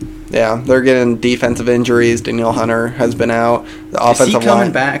rough. Yeah, they're getting defensive injuries. Danielle Hunter has been out. The offensive Is he coming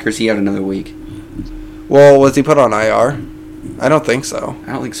line. back, or is he out another week? Well, was he put on IR? I don't think so.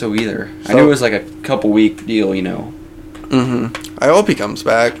 I don't think so either. I So- knew it was like a couple week deal, you know. I hope he comes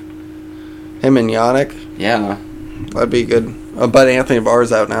back. Him and Yannick. Yeah, That'd be good. But Anthony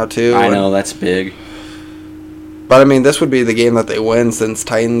Barr's out now too. I know that's big. But this would be the game that they win since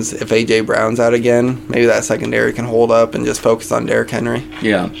Titans, if AJ Brown's out again, maybe that secondary can hold up and just focus on Derrick Henry.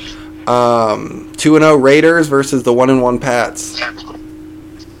 Yeah. 2-0 Raiders versus the 1-1 Pats.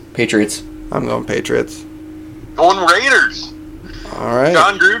 Patriots. I'm going Patriots. Going Raiders. All right.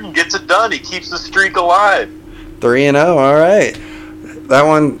 John Gruden gets it done. He keeps the streak alive. 3-0. All right. That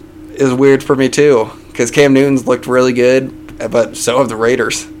one is weird for me too because Cam Newton's looked really good, but so have the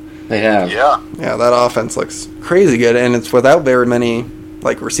Raiders. They have. Yeah. Yeah, that offense looks crazy good, and it's without very many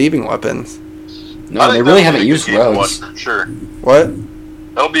receiving weapons. No, I they think really that'll haven't be a used good game to Rhodes. watch for sure.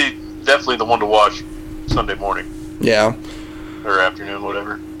 What? That'll be definitely the one to watch Sunday morning Yeah. or afternoon,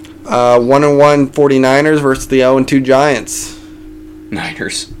 whatever. 1-1 49ers versus the 0-2 Giants.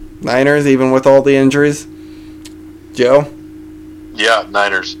 Niners. Niners, even with all the injuries. Joe? Yeah,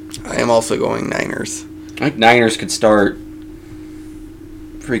 Niners. I am also going Niners. I think Niners could start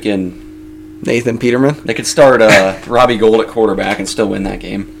freaking... Nathan Peterman? They could start Robbie Gould at quarterback and still win that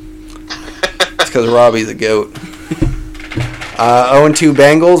game. It's because Robbie's a goat. 0-2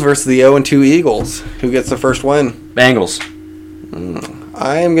 Bengals versus the 0-2 Eagles. Who gets the first win? Bengals.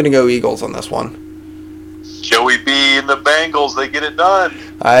 I am going to go Eagles on this one. Joey B and the Bengals, they get it done.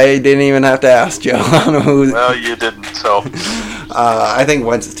 I didn't even have to ask Joe. I don't know who. Well, you didn't, so. I think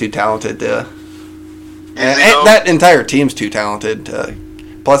Wentz is too talented to. Is And he, though? that entire team's too talented.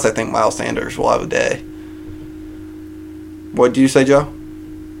 Plus, I think Miles Sanders will have a day. What did you say, Joe?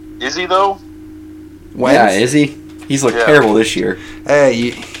 Is he, though? Wentz? Yeah, is he? He's looked Yeah. terrible this year.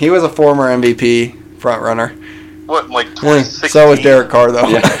 Hey, he was a former MVP front runner. What, like 2016? So was Derek Carr, though.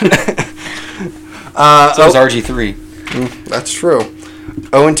 Yeah. So is RG3. That's true.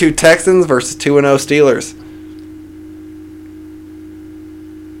 0-2 Texans versus 2-0 Steelers.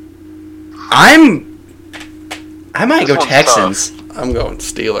 I might go This one's Texans. I'm going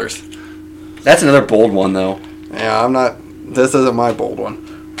Steelers. That's another bold one, though. Yeah, I'm not. This isn't my bold one.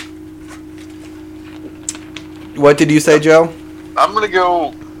 What did you say, Joe? I'm going to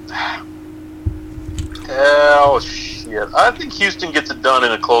go. Oh, shit. I think Houston gets it done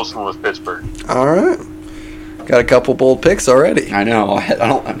in a close one with Pittsburgh. All right. Got a couple bold picks already. I know. I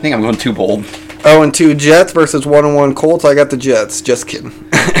think I'm going too bold. 0-2 Jets versus 1-1 Colts. I got the Jets. Just kidding.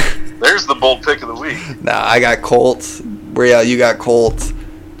 There's the bold pick of the week. Nah, I got Colts. Yeah, you got Colts.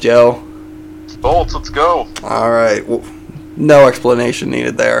 Joe? Bolts, let's go. All right. Well, no explanation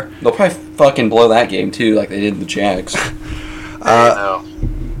needed there. They'll probably fucking blow that game, too, like they did the Jags. No.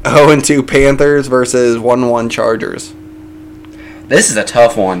 0-2 Panthers versus 1-1 Chargers. This is a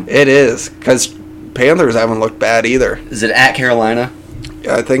tough one. It is, because Panthers haven't looked bad either. Is it at Carolina?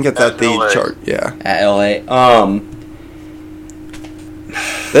 Yeah, I think it's At at the LA. chart. Yeah. At LA?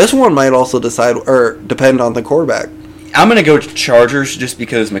 This one might also decide or depend on the quarterback. I'm going to go Chargers just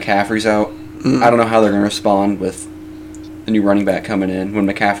because McCaffrey's out. I don't know how they're going to respond with the new running back coming in when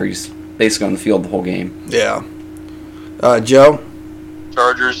McCaffrey's basically on the field the whole game. Yeah. Joe?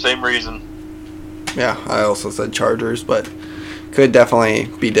 Chargers, same reason. Yeah, I also said Chargers, but could definitely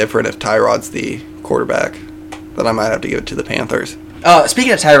be different if Tyrod's the quarterback. Then I might have to give it to the Panthers.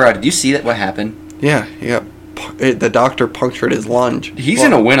 Speaking of Tyrod, did you see that? What happened? Yeah, the doctor punctured his lunge. He's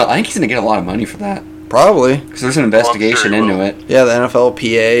going to win. I think he's going to get a lot of money for that. Probably. Because there's an investigation he into will. it. Yeah, the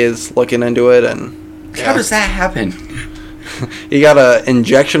NFLPA is looking into it, and How does that happen? he got an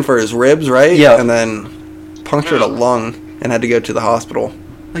injection for his ribs, right? Yeah. And then punctured a lung and had to go to the hospital.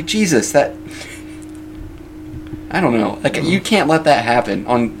 Like, Jesus, that... I don't know. Like, you can't let that happen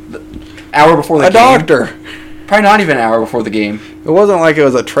on the hour before the A game. doctor. Probably not even an hour before the game. It wasn't like it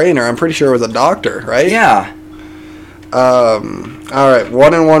was a trainer. I'm pretty sure it was a doctor, right? Yeah. All right,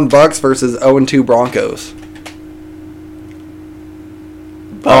 1-1 Bucks versus 0-2 Broncos.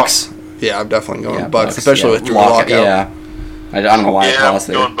 Bucks. Yeah, I'm definitely going Yeah, Bucks, especially yeah. with Drew Lock out. Yeah. I don't know why I Yeah, I'm paused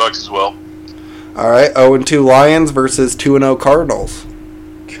there. going Bucks as well. All right, 0-2 Lions versus 2-0 Cardinals.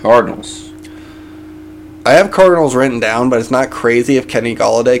 Cardinals. I have Cardinals written down, but it's not crazy if Kenny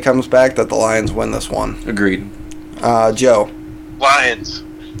Golladay comes back that the Lions win this one. Agreed. Joe. Lions.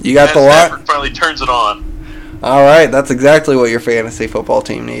 You got Matt the lot? Stafford finally turns it on. All right, that's exactly what your fantasy football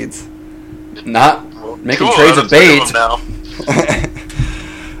team needs. Not making Cool, trades I'm with sick of Bates. them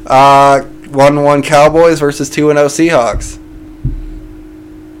now. 1-1 Cowboys versus 2-0 Seahawks.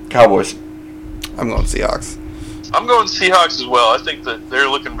 Cowboys. I'm going Seahawks. I'm going Seahawks as well. I think that they're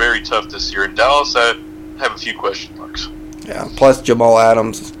looking very tough this year. In Dallas, I have a few question marks. Yeah. Plus Jamal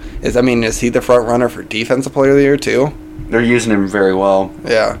Adams is he the front runner for Defensive Player of the Year too? They're using him very well.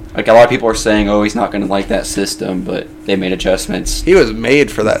 Yeah. Like, a lot of people are saying, oh, he's not going to like that system, but they made adjustments. He was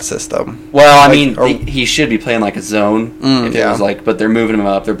made for that system. Well, I Like, mean, he should be playing like a zone. If yeah. it was like, but they're moving him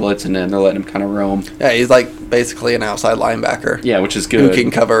up, they're blitzing him, they're letting him kind of roam. Yeah, he's like basically an outside linebacker. Yeah, which is Who good.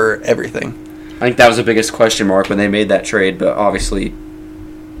 can cover everything. I think that was the biggest question mark when they made that trade, but obviously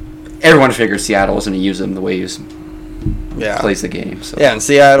everyone figured Seattle was going to use him the way he Yeah. plays the game. So. Yeah, and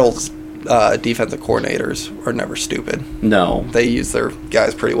Seattle's defensive coordinators are never stupid. No. They use their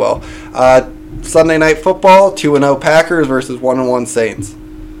guys pretty well. Sunday Night Football, 2-0 Packers versus 1-1 Saints.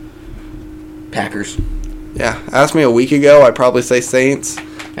 Packers. Yeah, asked me a week ago, I'd probably say Saints.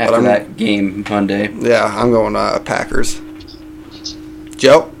 After that game Monday. Yeah, I'm going Packers.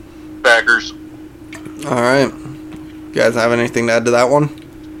 Joe? Packers. All right. You guys have anything to add to that one?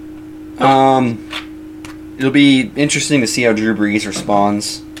 It'll be interesting to see how Drew Brees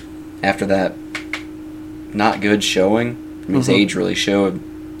responds after that not good showing. I mean, his age really showed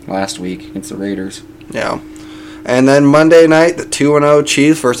last week against the Raiders. Yeah. And then Monday night, the 2-0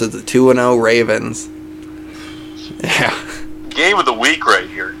 Chiefs versus the 2-0 Ravens. Yeah. Game of the week right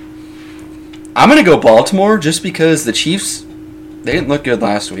here. I'm going to go Baltimore just because the Chiefs, they didn't look good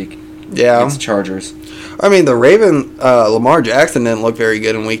last week Yeah. against the Chargers. I mean, the Lamar Jackson didn't look very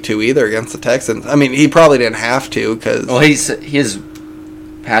good in week 2 either against the Texans. I mean, he probably didn't have to because... Well, his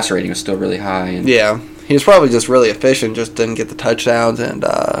pass rating was still really high. And Yeah. He was probably just really efficient, just didn't get the touchdowns, and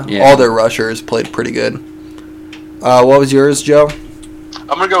all their rushers played pretty good. What was yours, Joe?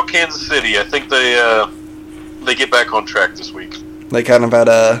 I'm going to go Kansas City. I think they get back on track this week. They kind of had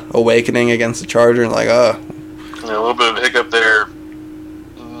a awakening against the Chargers, like, A little bit of a hiccup there.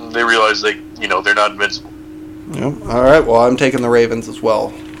 They realize they're not invincible. Yep. All right, well, I'm taking the Ravens as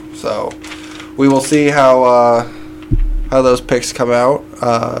well. So we will see how those picks come out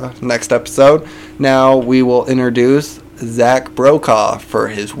next episode. Now we will introduce Zach Brokaw for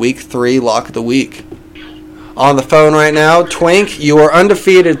his Week 3 Lock of the Week. On the phone right now, Twink, you are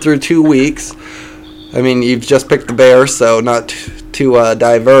undefeated through 2 weeks. I mean, you've just picked the Bears, so not too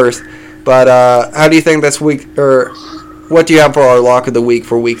diverse. But how do you think this week, or what do you have for our Lock of the Week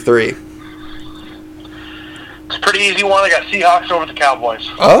for Week 3? It's a pretty easy one. I got Seahawks over the Cowboys.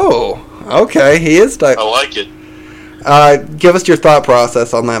 Oh, okay. He is. I like it. Give us your thought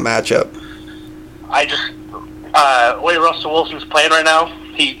process on that matchup. I just, the way Russell Wilson's playing right now,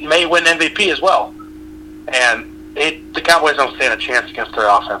 he may win MVP as well. And the Cowboys don't stand a chance against their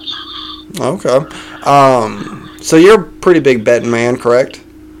offense. Okay. So you're a pretty big betting man, correct?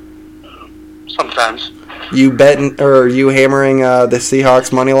 Sometimes. You betting, or are you hammering the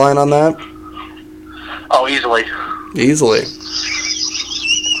Seahawks money line on that? Oh, easily. Easily.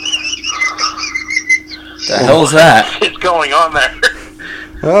 the hell is that? What's going on there?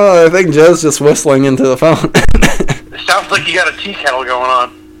 Oh, I think Joe's just whistling into the phone. It sounds like you got a tea kettle going on.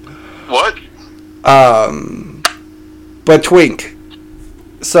 What? But Twink,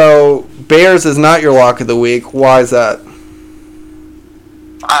 so Bears is not your lock of the week. Why is that?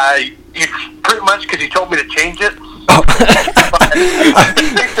 It's pretty much because you told me to change it.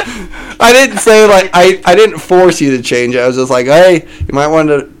 I didn't say, like, I didn't force you to change it. I was just like, hey, you might want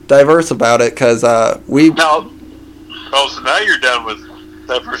to diverse about it because we... No, Oh, so now you're done with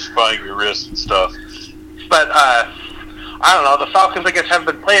diversifying your risks and stuff. but I don't know. The Falcons, I guess, haven't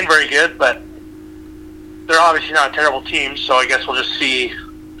been playing very good, but they're obviously not a terrible team, so I guess we'll just see.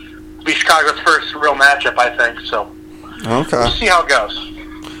 It'll be Chicago's first real matchup, I think, so Okay. we'll see how it goes.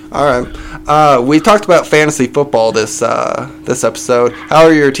 All right. We talked about fantasy football this episode. How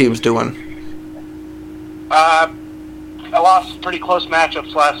are your teams doing? I lost some pretty close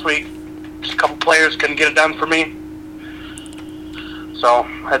matchups last week. Just a couple players couldn't get it done for me. So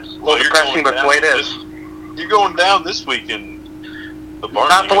that's a little depressing, but it's the way it is. You're going down this week in the barn.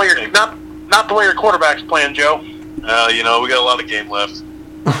 Not the way your quarterback's playing, Joe. we got a lot of game left.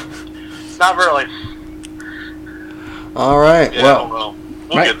 Not really. All right. Yeah, Well,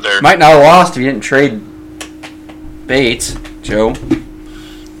 we'll get there. Might not have lost if you didn't trade Bates, Joe.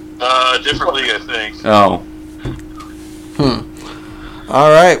 Different league, I think. Oh. All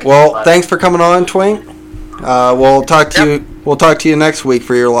right. Well, thanks for coming on, Twink. We'll talk to you. We'll talk to you next week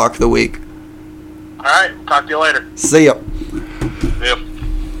for your lock of the week. All right. Talk to you later. See ya. Yep.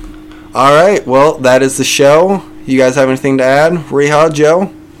 All right. Well, that is the show. You guys have anything to add? Reha,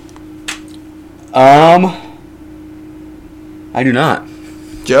 Joe? I do not.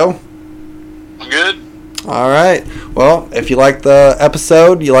 Joe? I'm good. All right. Well, if you like the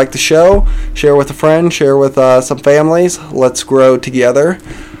episode, you like the show, share with a friend, share with some families. Let's grow together.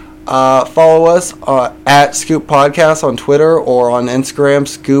 Follow us at Scoop Podcast on Twitter or on Instagram,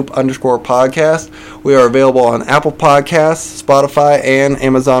 Scoop_podcast. We are available on Apple Podcasts, Spotify, and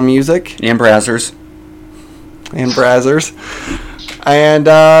Amazon Music. And Brazzers. And Brazzers. And,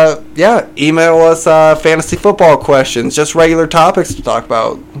 email us fantasy football questions, just regular topics to talk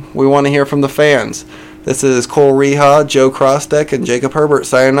about. We want to hear from the fans. This is Cole Reha, Joe Crosdeck, and Jacob Herbert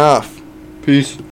signing off. Peace.